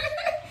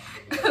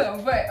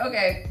 But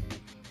okay.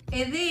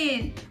 And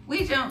then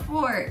we jump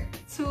forward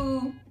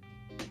to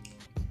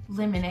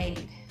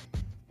Lemonade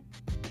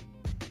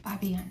by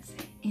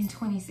Beyonce in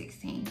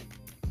 2016.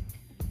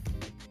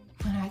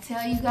 When I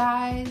tell you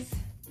guys,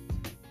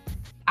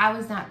 I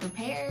was not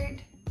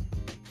prepared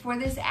for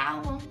this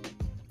album,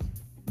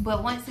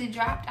 but once it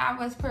dropped, I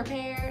was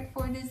prepared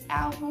for this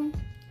album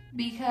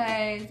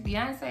because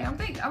Beyonce,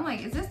 I'm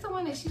like, is this the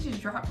one that she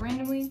just dropped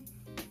randomly?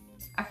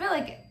 I feel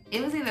like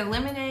it was either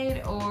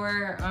Lemonade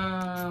or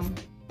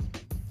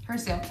her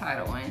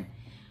self-titled one.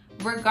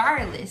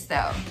 Regardless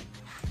though,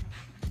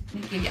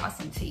 let me give y'all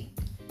some tea.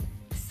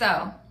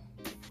 So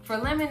for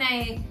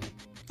Lemonade,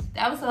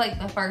 that was like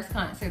the first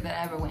concert that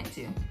I ever went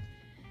to,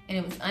 and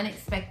it was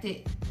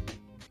unexpected.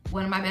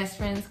 One of my best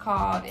friends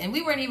called, and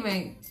we weren't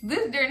even,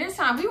 during this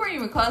time, we weren't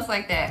even close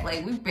like that.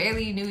 Like we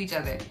barely knew each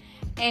other.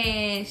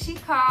 And she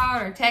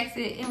called or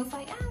texted and was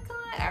like,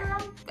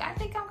 I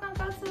think I'm gonna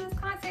go to this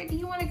concert. Do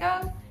you wanna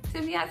go to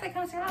a Beyonce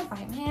concert? I was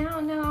like, man, I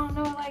don't know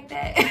it like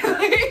that.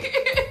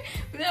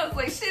 But I was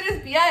like, shit,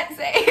 it's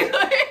Beyonce.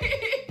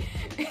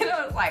 And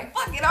I was like,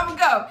 fuck it, I'm gonna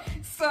go.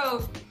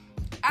 So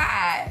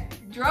I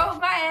drove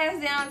my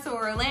ass down to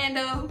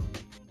Orlando,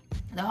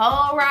 the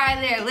whole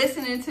ride there,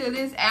 listening to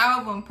this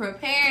album,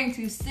 preparing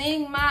to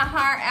sing my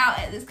heart out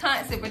at this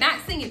concert, but not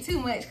singing too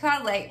much, cause I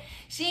was like,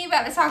 she ain't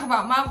about to talk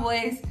about my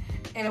voice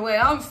in the way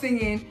I'm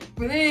singing.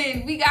 But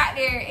then we got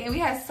there and we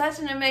had such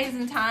an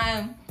amazing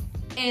time,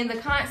 and the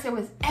concert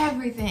was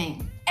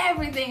everything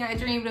I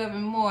dreamed of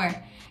and more.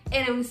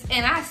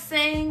 And I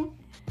sang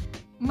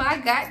my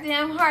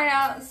goddamn heart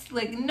out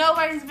like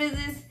nobody's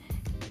business.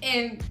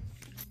 And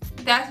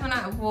that's when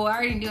I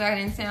already knew I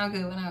didn't sound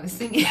good when I was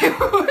singing.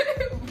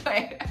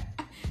 But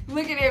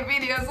looking at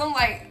videos, I'm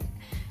like,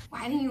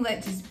 why didn't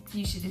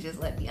you should have just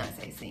let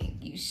Beyonce sing.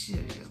 You should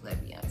have just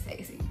let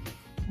Beyonce sing.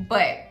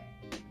 But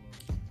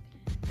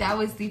that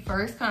was the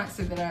first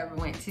concert that I ever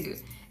went to.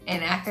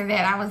 And after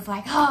that, I was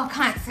like, oh,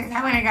 concerts.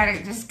 I went and got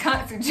it, just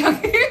concert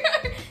junkie.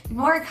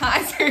 More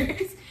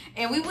concerts.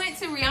 And we went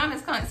to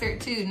Rihanna's concert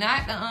too.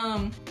 Not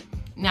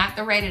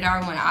the Rated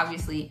R one,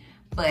 obviously,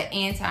 but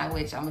Anti,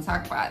 which I'm gonna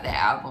talk about that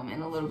album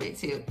in a little bit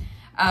too.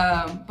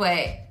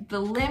 But the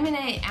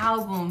Lemonade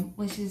album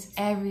was just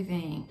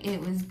everything.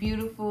 It was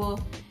beautiful.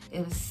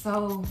 It was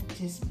so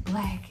just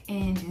black,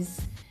 and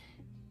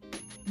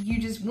you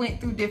just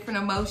went through different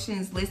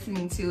emotions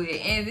listening to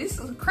it. And this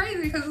was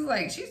crazy because it's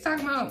like, she's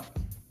talking about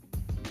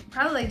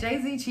probably like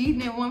Jay-Z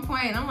cheating at one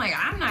point. And I'm like,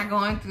 I'm not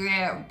going through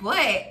that,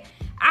 but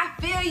I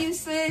feel you,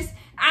 sis.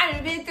 I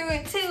done been through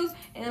it too.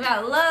 And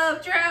about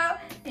Love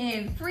Drought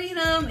and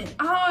Freedom and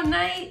All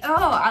Night. Oh,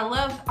 I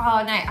loved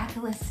All Night. I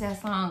could listen to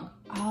that song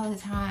all the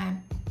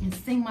time and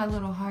sing my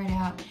little heart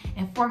out.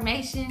 And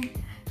Formation,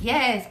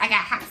 yes, I got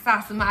hot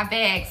sauce in my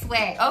bag,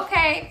 swag.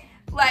 Okay,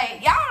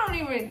 like y'all don't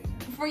even,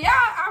 for y'all,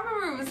 I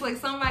remember it was like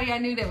somebody I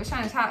knew that was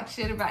trying to talk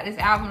shit about this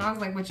album. And I was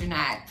like, but you're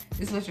not.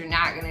 This is what you're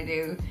not gonna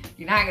do.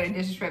 You're not gonna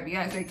disrespect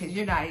Beyonce because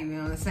you're not even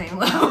on the same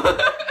level.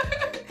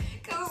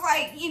 Cause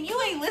like, if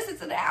you ain't listened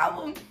to the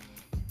album,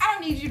 I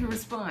don't need you to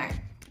respond.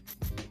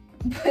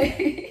 But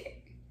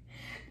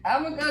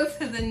I'm gonna go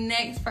to the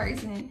next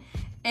person.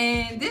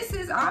 And this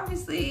is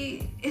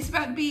obviously, it's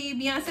about to be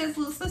Beyonce's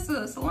little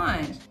sister,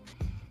 Solange.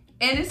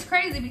 And it's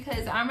crazy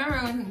because I remember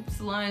when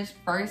Solange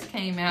first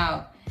came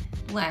out,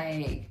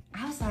 like,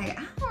 I was like,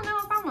 I don't know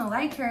if I'm gonna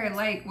like her,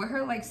 like with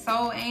her like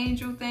Soul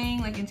Angel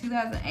thing, like in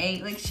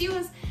 2008. Like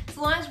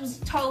Solange was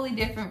totally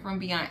different from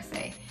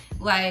Beyonce.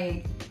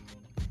 Like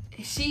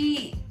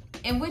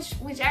and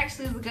which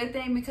actually is a good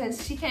thing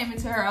because she came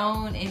into her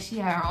own and she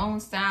had her own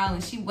style,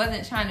 and she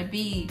wasn't trying to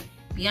be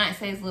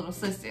Beyonce's little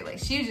sister. Like,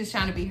 she was just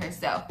trying to be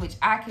herself, which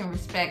I can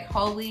respect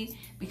wholly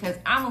because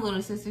I'm a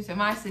little sister to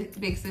my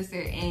big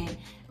sister, and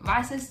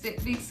my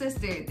big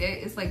sister,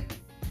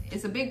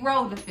 it's a big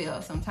role to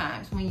fill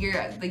sometimes when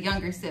you're the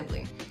younger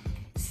sibling.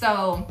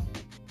 So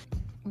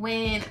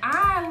when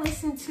I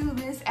listened to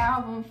this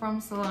album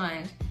from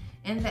Solange,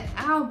 and the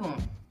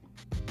album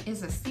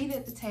is A Seat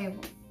at the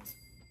Table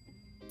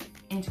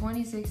in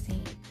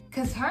 2016.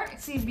 Cause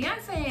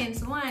Beyonce and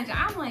Solange,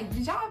 I'm like,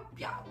 did y'all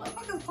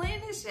motherfuckers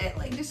playing this shit?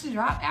 Like, just to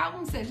drop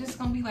albums that just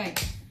gonna be like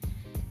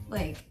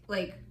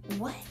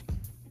what?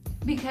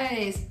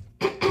 Because,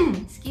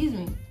 excuse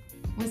me,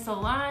 when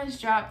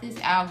Solange dropped this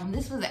album,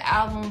 this was an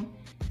album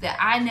that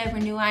I never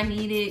knew I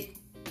needed,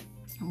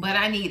 but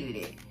I needed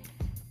it.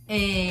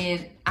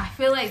 And I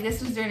feel like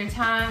this was during a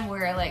time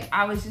where like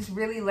I was just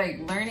really like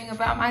learning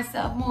about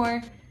myself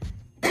more.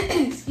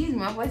 Excuse me,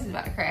 my voice is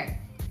about to crack.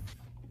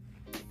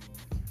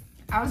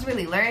 I was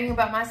really learning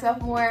about myself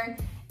more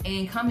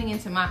and coming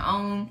into my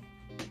own,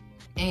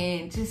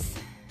 and just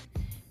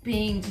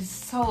being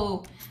just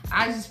so,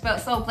 I just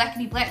felt so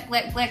blackity black,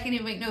 it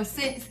didn't make no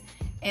sense.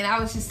 And I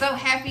was just so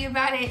happy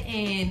about it.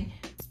 And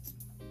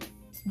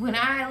when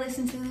I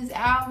listened to this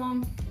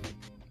album,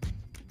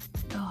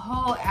 the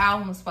whole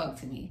album spoke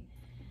to me.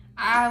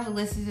 I would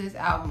listen to this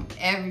album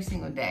every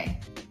single day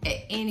at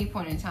any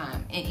point in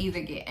time and either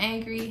get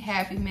angry,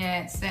 happy,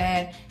 mad,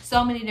 sad,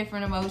 so many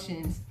different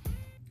emotions.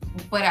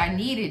 But I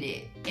needed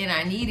it, and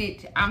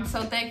I'm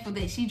so thankful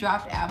that she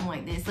dropped an album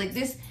like this. Like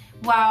this,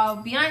 while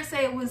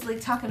Beyonce was like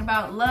talking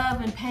about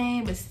love and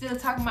pain, but still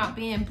talking about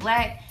being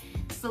black,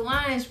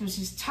 Solange was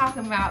just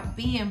talking about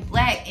being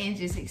black and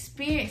just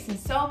experiencing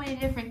so many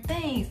different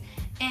things.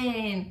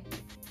 And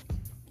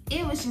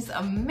it was just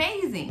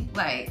amazing.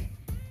 Like,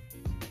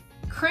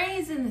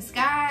 Cranes in the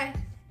Sky,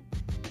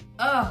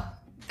 oh,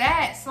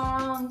 that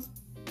song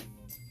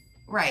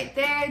right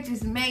there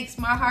just makes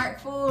my heart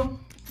full.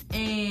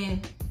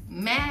 And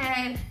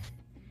Mad,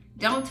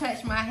 Don't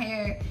Touch My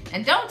Hair,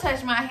 and Don't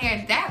Touch My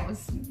Hair, that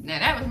was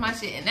my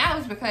shit. And that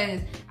was because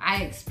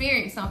I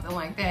experienced something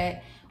like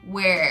that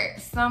where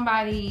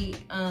somebody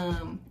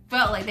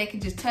felt like they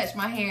could just touch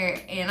my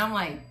hair, and I'm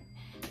like,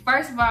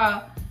 first of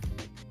all,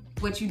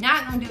 what you're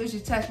not gonna do is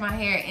just touch my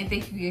hair and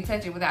think you can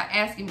touch it without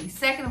asking me.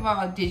 Second of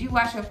all, did you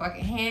wash your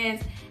fucking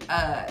hands?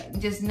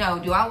 Just no.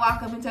 Do I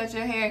walk up and touch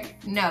your hair?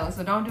 No,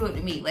 so don't do it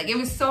to me. Like, it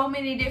was so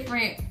many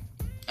different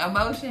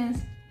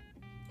emotions.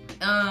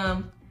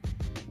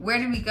 Where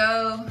Do We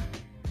Go?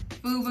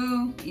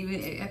 FUBU,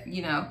 even if,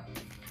 you know,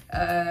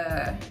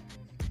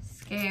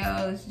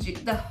 scales,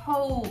 the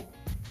whole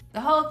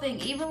thing,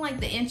 even like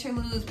the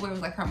interludes where it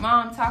was like her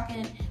mom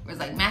talking, where it was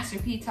like Master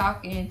P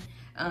talking,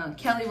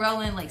 Kelly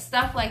Rowland, like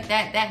stuff like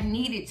that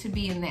needed to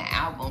be in that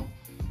album.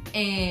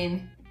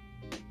 And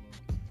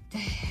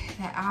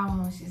that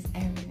album was just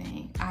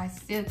everything. I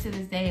still, to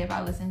this day, if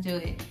I listen to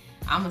it,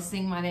 I'm gonna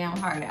sing my damn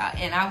heart out.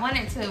 And I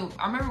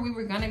remember we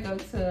were gonna go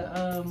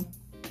to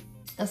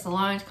a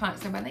Solange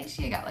concert, but I think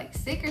she got like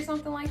sick or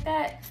something like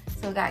that,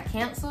 so it got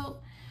canceled.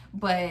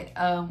 But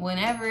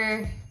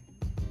whenever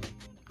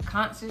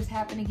concerts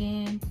happen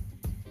again,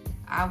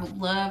 I would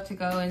love to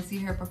go and see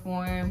her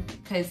perform,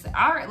 because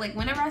like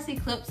whenever I see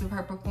clips of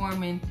her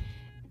performing,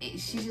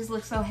 she just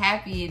looks so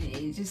happy, and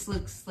it just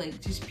looks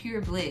like just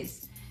pure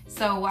bliss.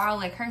 So while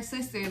like her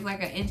sister is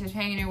like an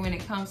entertainer when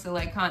it comes to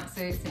like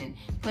concerts and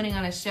putting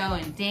on a show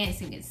and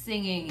dancing and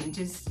singing and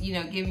just, you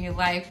know, giving your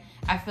life,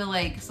 I feel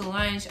like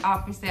Solange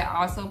offers that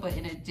also, but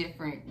in a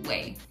different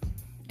way,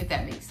 if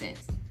that makes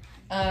sense.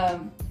 Let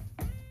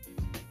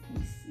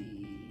me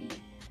see.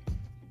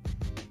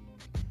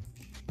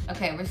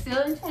 Okay, we're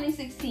still in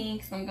 2016,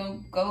 because I'm gonna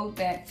go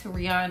back to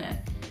Rihanna.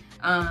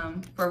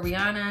 For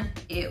Rihanna,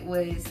 it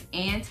was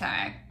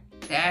Anti.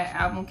 That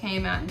album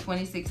came out in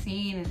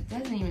 2016, and it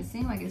doesn't even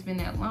seem like it's been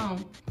that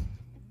long.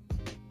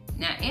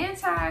 Now,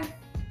 Anti,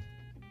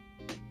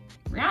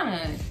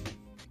 Rihanna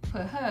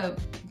put her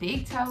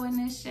big toe in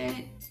this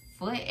shit,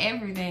 foot,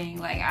 everything.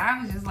 Like,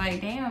 I was just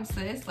like, damn,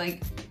 sis,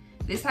 like,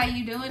 this how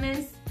you doing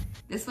this?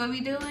 This what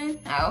we doing?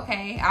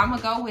 Okay, I'm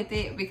gonna go with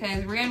it,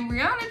 because when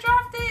Rihanna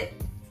dropped it,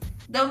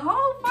 the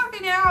whole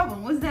fucking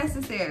album was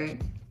necessary.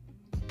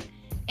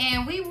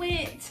 And we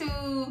went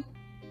to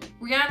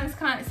Rihanna's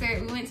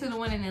concert. We went to the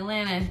one in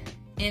Atlanta,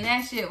 and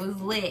that shit was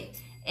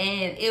lit.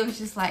 And it was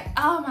just like,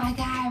 oh my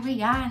God,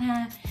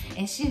 Rihanna.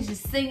 And she was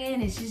just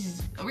singing, and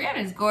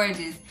Rihanna's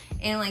gorgeous.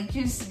 And like,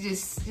 just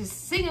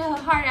singing her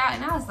heart out.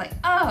 And I was like,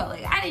 oh,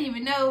 like, I didn't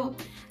even know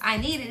I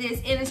needed this.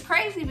 And it's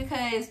crazy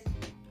because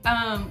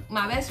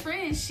my best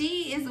friend,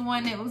 she is the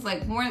one that was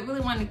like really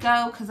wanting to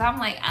go, because I'm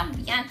like, I'm a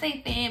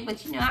Beyonce fan,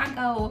 but you know, I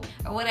go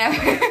or whatever.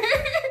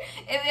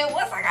 And then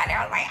once I got there,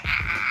 I was like,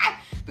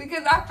 ah,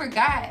 because I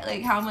forgot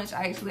like how much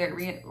I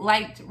actually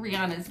liked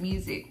Rihanna's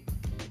music.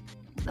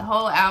 The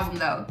whole album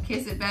though,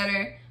 Kiss It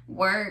Better,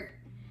 Work,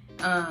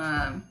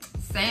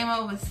 Same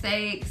Old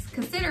Mistakes,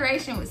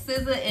 Consideration with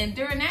SZA. And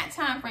during that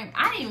time frame,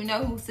 I didn't even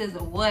know who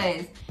SZA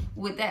was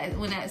when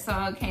that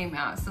song came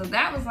out. So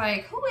that was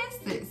like, who is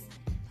this?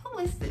 Who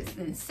is this?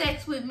 And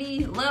Sex With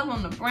Me, Love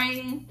on the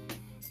Brain.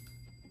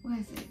 What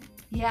is it?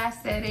 Yeah, I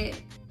Said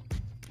It.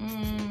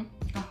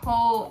 The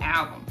whole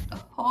album.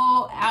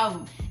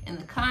 And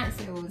the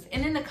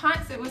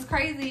concert was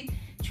crazy.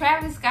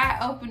 Travis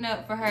Scott opened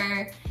up for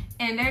her,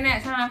 and during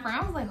that time frame,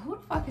 I was like, who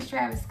the fuck is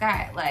Travis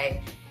Scott?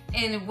 Like,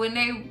 and when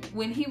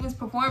he was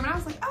performing, I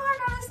was like, oh, I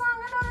know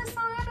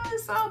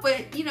this song.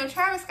 But you know,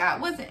 Travis Scott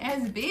wasn't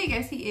as big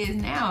as he is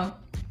now.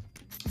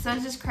 So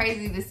it's just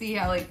crazy to see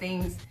how like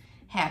things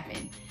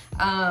happen.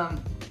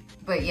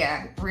 But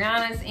yeah,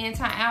 Rihanna's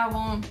Anti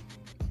album,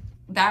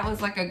 that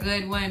was like a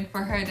good one for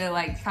her to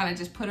like kind of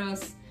just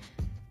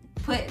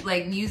put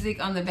like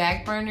music on the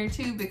back burner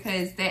too,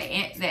 because that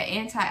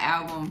Anti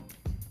album,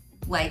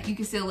 like, you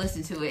can still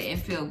listen to it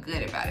and feel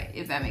good about it,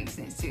 if that makes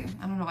sense too.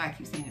 I don't know why I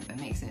keep saying if that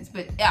makes sense,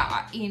 but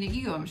yeah, you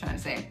know what I'm trying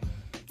to say.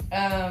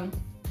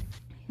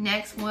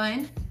 Next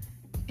one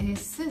is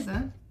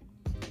SZA,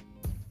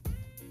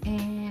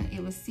 and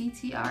it was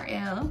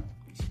CTRL.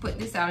 She put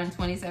this out in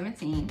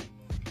 2017,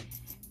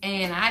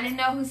 and I didn't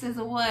know who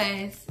SZA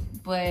was,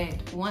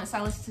 but once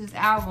I listened to this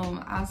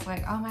album, I was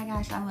like, oh my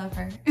gosh, I love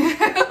her.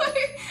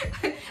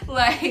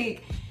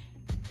 Like,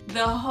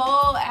 the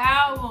whole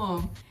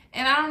album.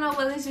 And I don't know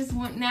whether it's just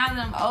now that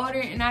I'm older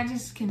and I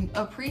just can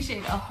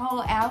appreciate a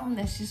whole album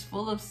that's just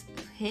full of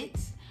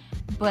hits,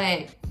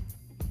 but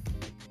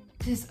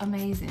just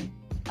amazing.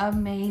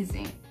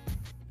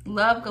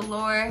 Love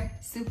Galore,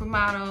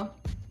 Supermodel,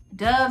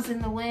 Doves in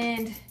the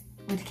Wind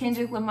with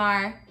Kendrick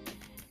Lamar.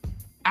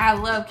 I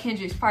love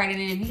Kendrick's part in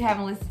it. If you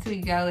haven't listened to it,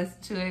 you gotta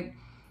listen to it.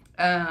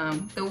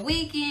 The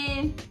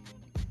Weeknd,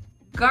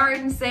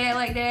 Garden, Say It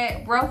Like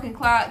That, Broken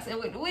Clocks, and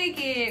with The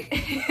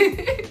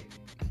Weeknd,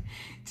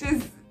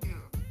 just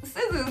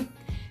SZA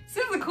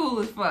cool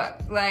as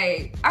fuck.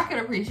 Like, I could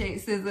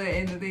appreciate SZA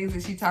and the things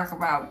that she talk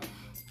about,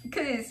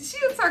 because she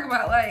was talking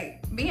about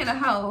like being a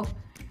hoe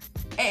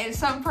and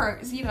some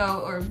perks, you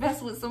know, or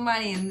messing with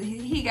somebody and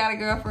he got a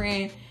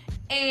girlfriend,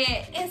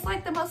 and it's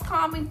like the most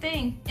calming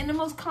thing in the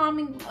most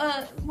calming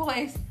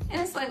voice,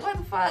 and it's like, what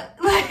the fuck?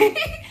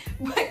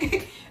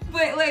 Like,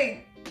 but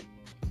like,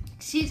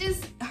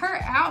 her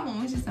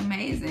album was just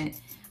amazing.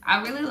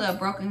 I really love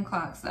Broken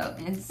Clocks though,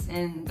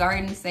 and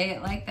Garden, Say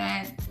It Like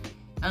That,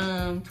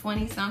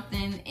 20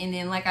 something. And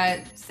then, like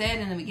I said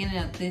in the beginning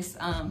of this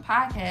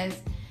podcast,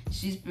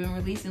 she's been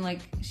releasing,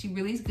 like, she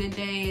released Good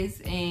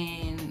Days,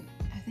 and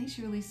I think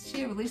she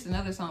released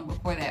another song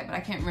before that, but I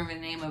can't remember the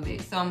name of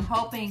it. So I'm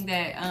hoping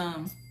that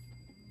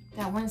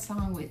that one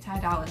song with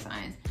Ty Dolla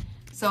 $ign.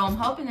 So I'm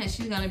hoping that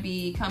she's gonna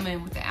be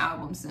coming with the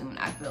album soon.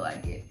 I feel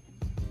like it.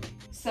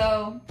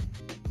 So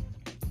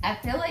I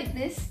feel like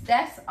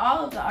that's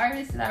all of the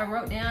artists that I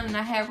wrote down, and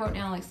I have wrote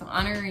down like some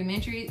honorary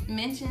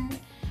mentions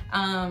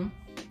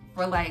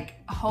for like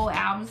whole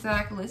albums that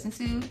I could listen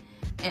to,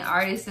 and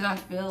artists that I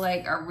feel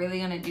like are really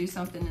gonna do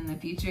something in the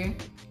future.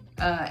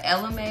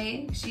 Ella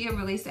Mai, she had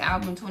released an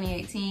album in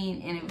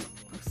 2018 and it was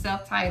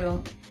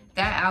self-titled.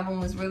 That album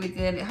was really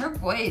good. Her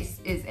voice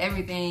is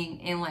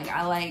everything, and like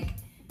I like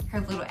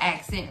her little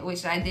accent,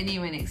 which I didn't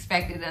even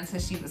expect it until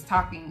she was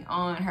talking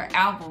on her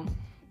album.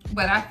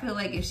 But I feel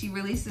like if she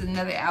releases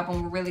another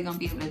album, we're really gonna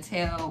be able to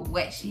tell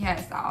what she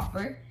has to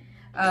offer.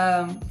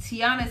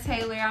 Teyana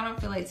Taylor, I don't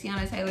feel like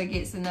Teyana Taylor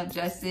gets enough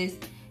justice,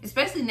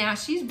 especially now.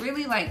 She's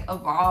really like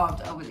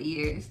evolved over the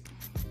years.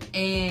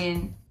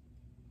 And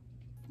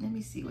let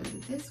me see, was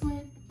it this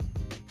one?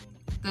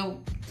 The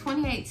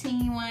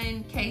 2018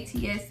 one,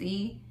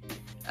 KTSE.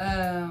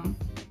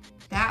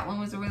 That one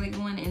was a really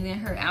good one. And then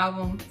her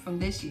album from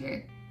this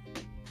year,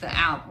 the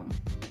album,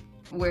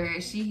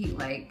 where she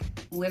like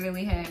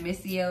literally had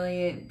Missy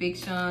Elliott, Big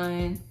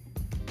Sean,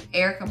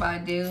 Erykah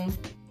Badu.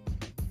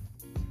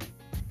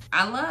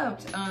 I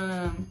loved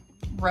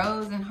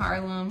Rose in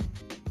Harlem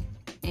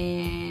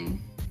and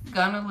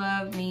Gonna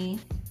Love Me.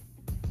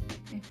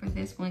 And for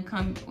this one,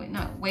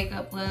 Wake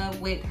Up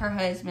Love with her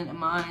husband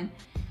Iman.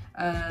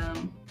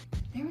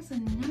 There was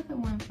another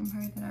one from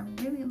her that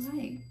I really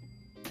liked,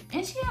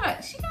 and she got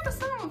a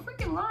song with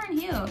freaking Lauryn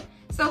Hill.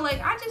 So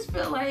like I just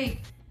feel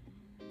like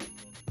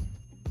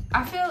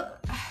I feel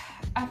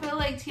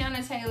like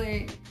Teyana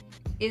Taylor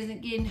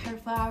isn't getting her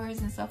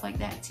flowers and stuff like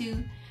that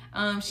too.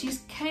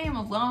 She's came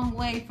a long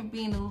way from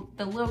being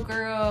the little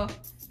girl,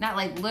 not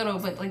like little,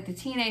 but like the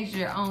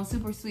teenager on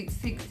Super Sweet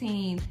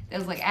 16 that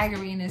was like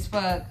aggravating as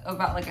fuck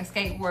about like a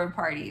skateboard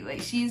party.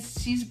 Like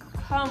she's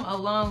come a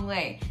long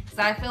way.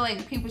 So I feel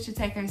like people should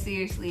take her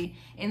seriously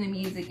in the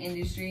music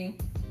industry.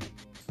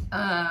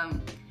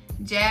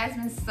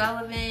 Jazmine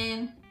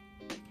Sullivan.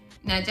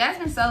 Now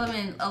Jazmine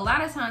Sullivan, a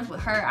lot of times with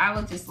her, I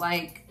would just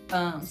like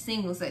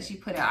singles that she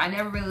put out. I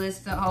never really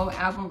listened to the whole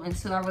album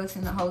until I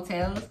listened to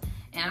Hotels.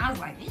 And I was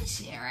like, this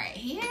shit right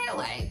here,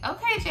 like,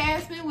 okay,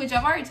 Jazmine, which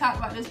I've already talked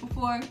about this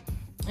before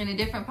in a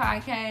different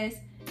podcast,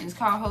 and it's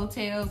called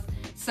Hotels.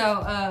 So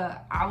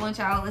I want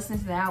y'all to listen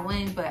to that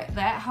one, but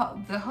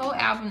the whole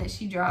album that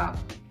she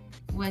dropped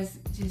was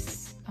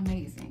just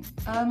amazing,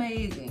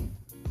 amazing.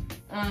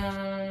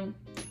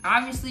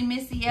 Obviously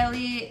Missy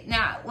Elliott.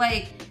 Now,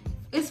 like,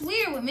 it's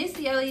weird with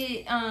Missy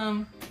Elliott.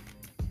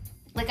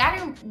 Like, I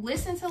didn't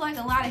listen to like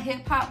a lot of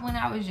hip hop when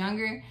I was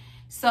younger.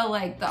 So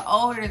like the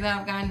older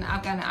that I've gotten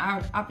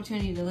an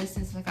opportunity to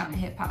listen to kind of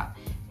hip hop.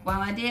 While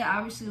I did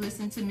obviously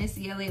listen to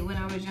Missy Elliott when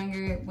I was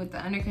younger with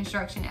the Under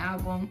Construction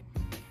album.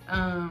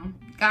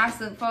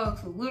 Gossip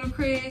Folks with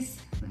Ludacris.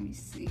 Let me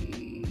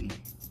see.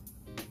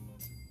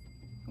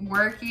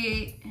 Work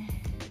It.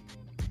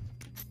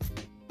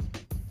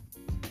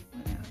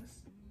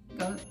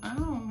 What else? I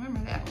don't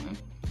remember that one.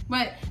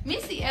 But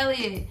Missy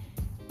Elliott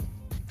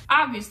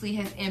obviously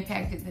has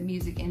impacted the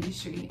music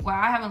industry. While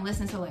I haven't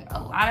listened to like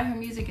a lot of her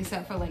music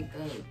except for like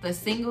the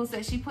singles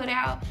that she put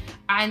out,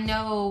 I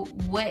know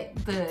what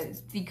the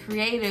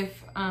creative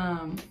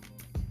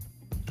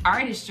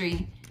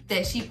artistry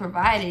that she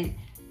provided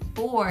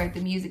for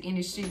the music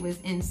industry was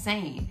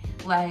insane.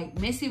 Like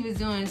Missy was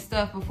doing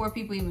stuff before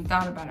people even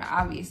thought about her,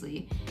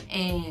 obviously,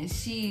 and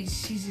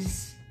she's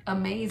just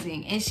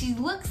amazing. And she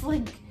looks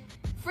like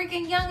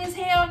freaking young as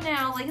hell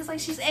now. Like it's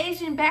like she's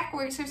aging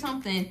backwards or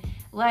something.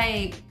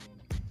 Like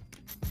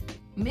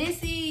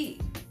Missy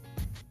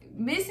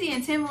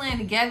and Timbaland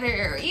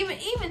together, or even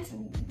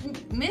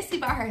Missy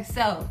by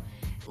herself,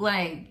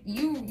 like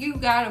you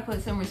gotta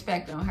put some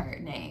respect on her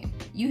name.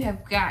 You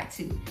have got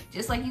to.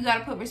 Just like you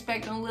gotta put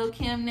respect on Lil'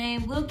 Kim's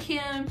name. Lil'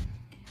 Kim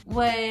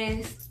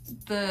was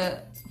the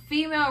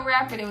female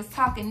rapper that was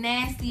talking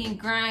nasty and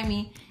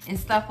grimy and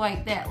stuff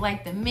like that,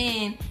 like the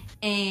men,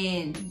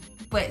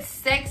 but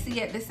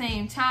sexy at the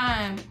same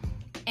time,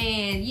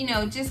 and you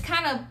know, just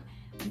kind of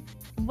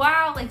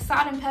wild, like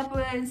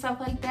Salt-N-Pepa and stuff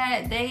like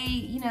that. They,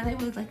 you know, they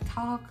would like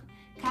talk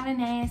kind of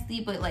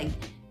nasty, but like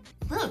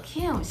Lil'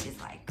 Kim was just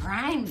like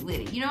grimy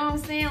with it. You know what I'm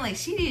saying? Like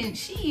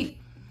she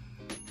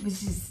was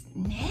just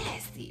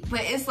nasty,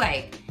 but it's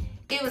like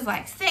it was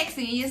like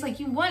sexy, and it's like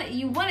you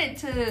wanted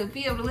to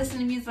be able to listen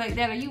to music like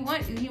that, or you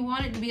wanted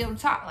to be able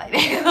to talk like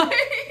that.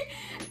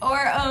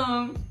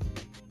 Or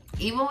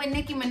even with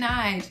Nicki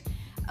Minaj,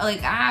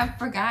 like I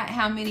forgot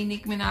how many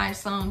Nicki Minaj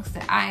songs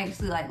that I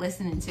actually like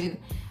listening to.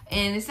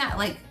 And it's not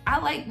like, I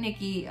like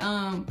Nicki,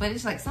 but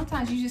it's like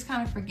sometimes you just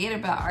kind of forget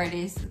about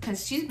artists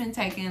because she's been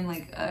taking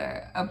like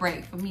a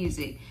break from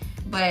music.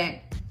 But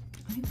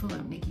let me pull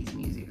up Nicki's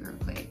music real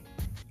quick.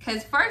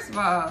 Because first of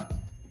all,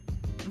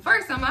 the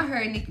first time I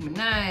heard Nicki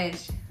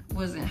Minaj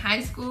was in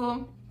high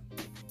school.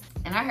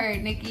 And I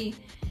heard Nicki,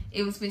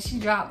 it was when she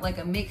dropped like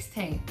a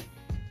mixtape.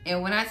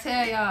 And when I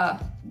tell y'all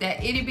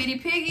that Itty Bitty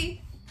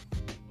Piggy,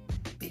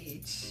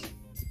 bitch,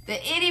 the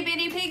Itty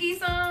Bitty Piggy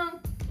song,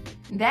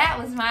 that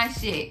was my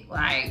shit.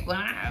 Like when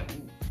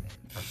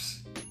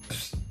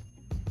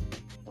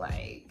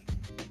like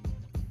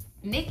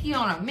Nicki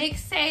on a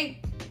mixtape,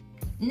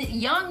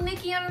 Young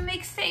Nicki on the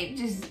mixtape,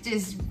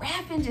 just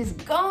rapping,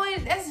 just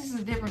going. That's just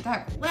a different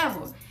type of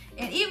level.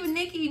 And even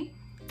Nicki,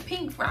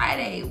 Pink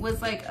Friday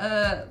was like,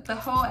 the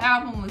whole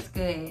album was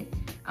good.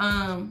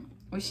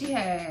 Where she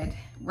had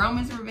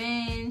Roman's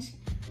Revenge,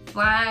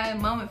 Fly,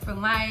 Moment for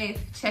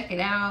Life, Check It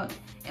Out.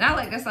 And I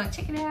like that song,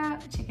 Check It Out,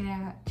 Check It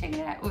Out, Check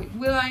It Out, with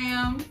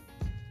will.i.am,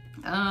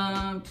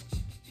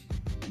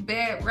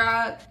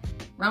 Bedrock,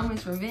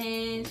 Roman's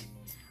Revenge.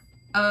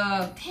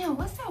 Damn,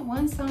 what's that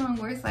one song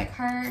where it's like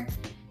her,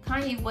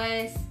 Kanye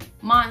West,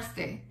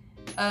 Monster.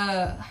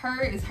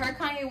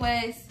 Kanye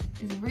West,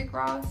 is it Rick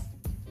Ross?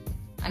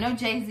 I know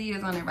Jay-Z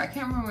is on there, but I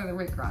can't remember whether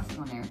Rick Ross is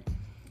on there.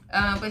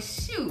 But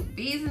shoot,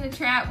 Bees in the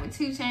Trap with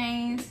 2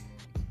 Chainz,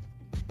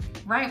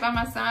 Right by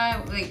My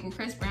Side, like with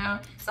Chris Brown.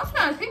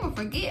 Sometimes people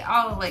forget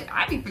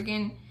I be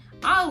forgetting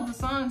all of the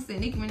songs that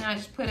Nicki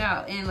Minaj put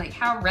out and like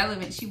how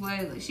relevant she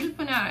was. Like, she was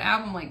putting out an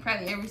album like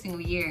probably every single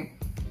year.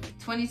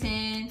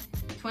 2010,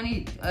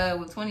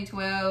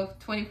 2012,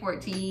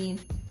 2014,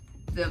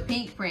 the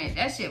Pink Print,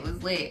 that shit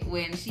was lit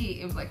when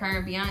it was like her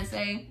and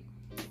Beyonce.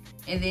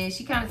 And then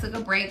she kind of took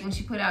a break when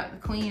she put out the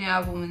Queen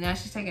album, and now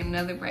she's taking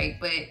another break.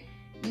 But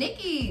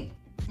Nicki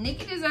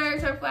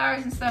deserves her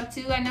flowers and stuff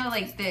too. I know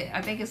like that,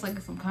 I think it's like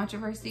some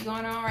controversy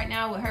going on right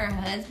now with her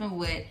husband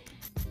with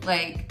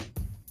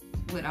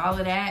all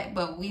of that,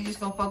 but we just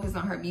gonna focus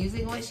on her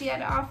music and what she had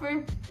to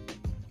offer.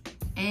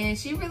 And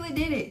she really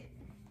did it.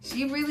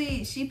 She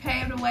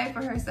paved the way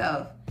for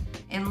herself.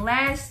 And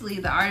lastly,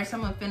 the artist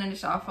I'm gonna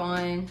finish off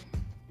on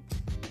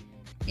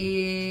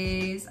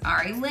is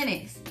Ari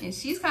Lennox. And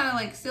she's kind of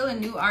like still a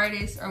new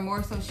artist, or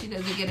more so she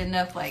doesn't get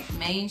enough like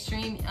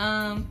mainstream,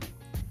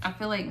 I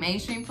feel like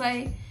mainstream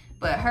play.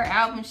 But her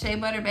album, Shea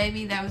Butter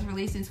Baby, that was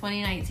released in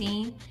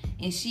 2019.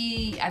 And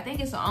I think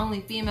it's the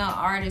only female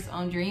artist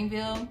on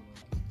Dreamville.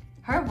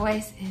 Her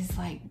voice is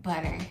like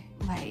butter.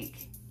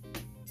 Like,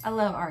 I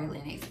love Ari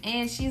Lennox.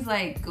 And she's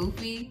like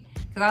goofy.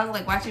 Cause I was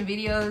like watching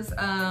videos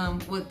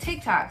with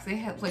TikToks. They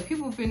have like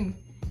people have been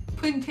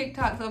putting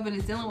TikToks up and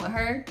it's dealing with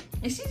her.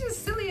 And she's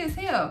just silly as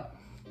hell.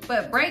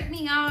 But Break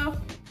Me Off,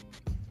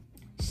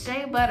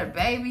 Shea Butter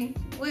Baby,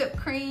 Whipped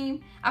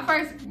Cream.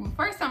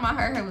 First time I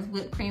heard her was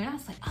Whipped Cream, and I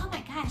was like, oh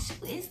my gosh,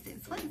 who is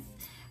this?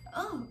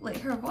 Like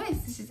her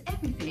voice is just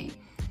everything.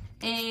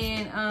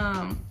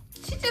 And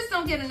she just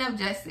don't get enough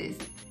justice.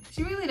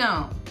 She really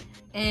don't.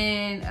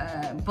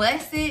 And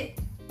Busted,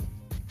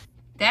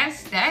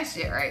 that's that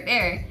shit right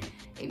there.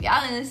 If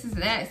y'all didn't listen to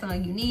that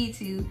song, you need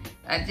to.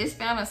 I just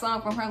found a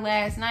song from her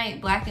last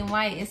night, Black and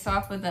White. It's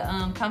off of the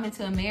Coming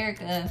to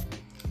America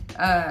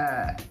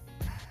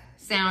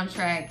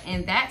soundtrack,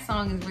 and that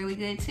song is really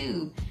good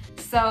too.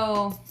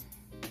 So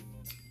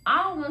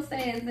all I'm gonna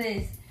say is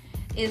this,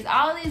 is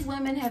all these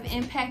women have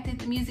impacted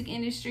the music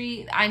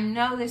industry. I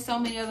know there's so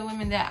many other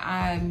women that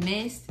I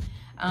missed,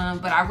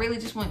 but I really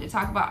just wanted to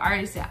talk about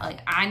artists that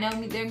like I know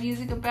their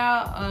music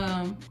about.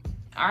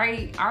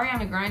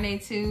 Ariana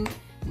Grande too.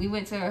 We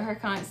went to her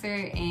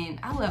concert, and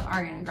I love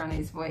Ariana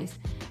Grande's voice.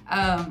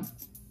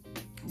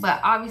 But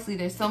obviously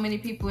there's so many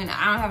people, and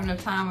I don't have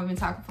enough time. I've been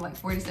talking for like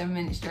 47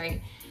 minutes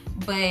straight.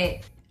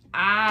 But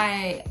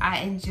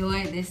I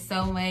enjoyed this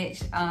so much.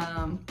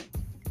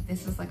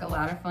 This was like a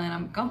lot of fun.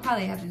 I'm gonna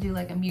probably have to do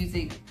like a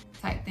music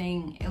type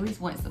thing at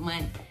least once a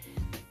month.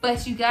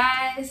 But you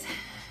guys,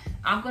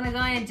 I'm gonna go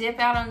ahead and dip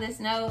out on this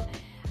note.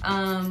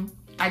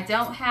 I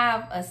don't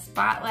have a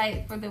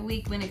spotlight for the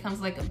week when it comes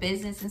to like a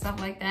business and stuff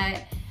like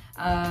that.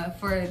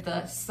 For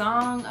the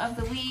song of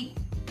the week,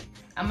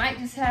 I might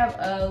just have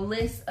a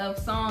list of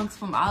songs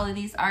from all of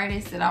these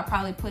artists that I'll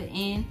probably put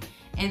in.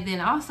 And then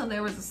also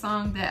there was a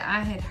song that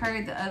I had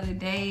heard the other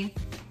day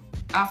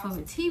off of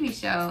a TV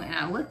show, and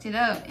I looked it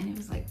up and it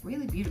was like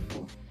really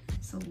beautiful.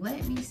 So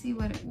let me see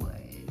what it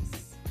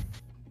was.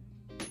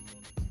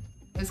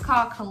 It's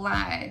called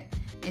Collide.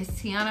 It's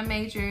Tiana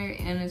Major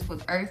and it's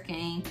with Earth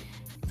Gang.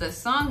 The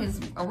song is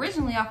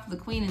originally off of the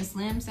Queen and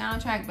Slim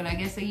soundtrack, but I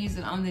guess they used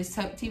it on this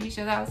TV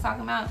show that I was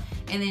talking about.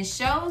 And then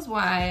shows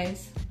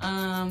wise,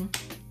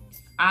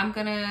 I'm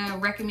gonna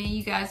recommend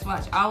you guys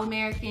watch All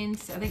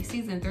Americans. I think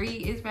season 3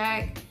 is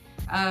back.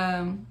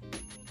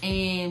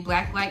 And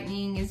Black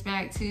Lightning is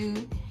back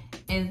too.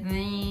 And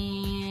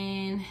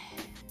then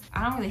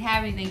I don't really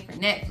have anything for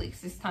Netflix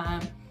this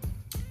time.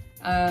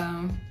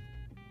 I'm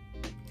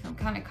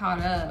kind of caught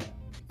up,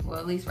 well,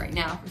 at least right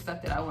now, for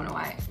stuff that I want to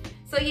watch.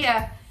 So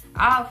yeah,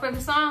 for the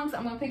songs,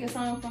 I'm gonna pick a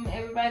song from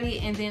everybody,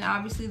 and then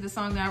obviously the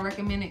song that I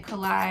recommended,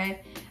 Collide.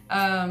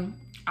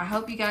 I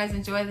hope you guys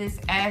enjoy this.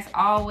 As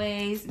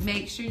always,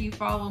 make sure you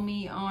follow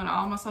me on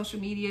all my social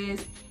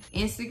medias,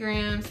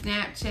 Instagram,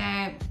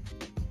 Snapchat,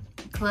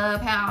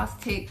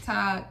 Clubhouse,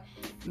 TikTok.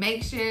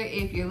 Make sure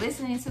if you're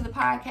listening to the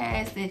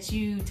podcast that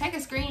you take a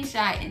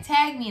screenshot and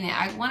tag me in it.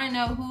 I want to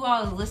know who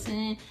all is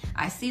listening.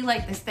 I see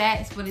like the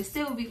stats, but it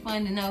still would be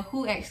fun to know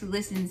who actually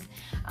listens.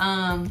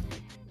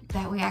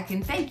 That way I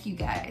can thank you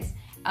guys.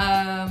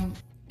 And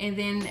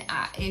then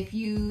if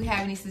you have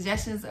any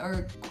suggestions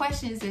or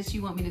questions that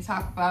you want me to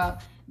talk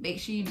about, make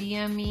sure you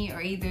DM me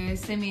or either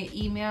send me an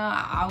email.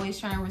 I always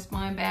try and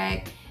respond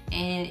back.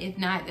 And if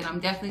not, then I'm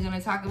definitely going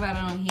to talk about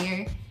it on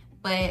here.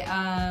 But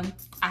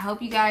I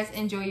hope you guys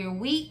enjoy your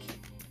week.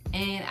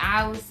 And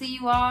I will see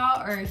you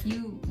all, or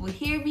you will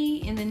hear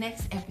me in the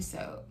next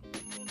episode.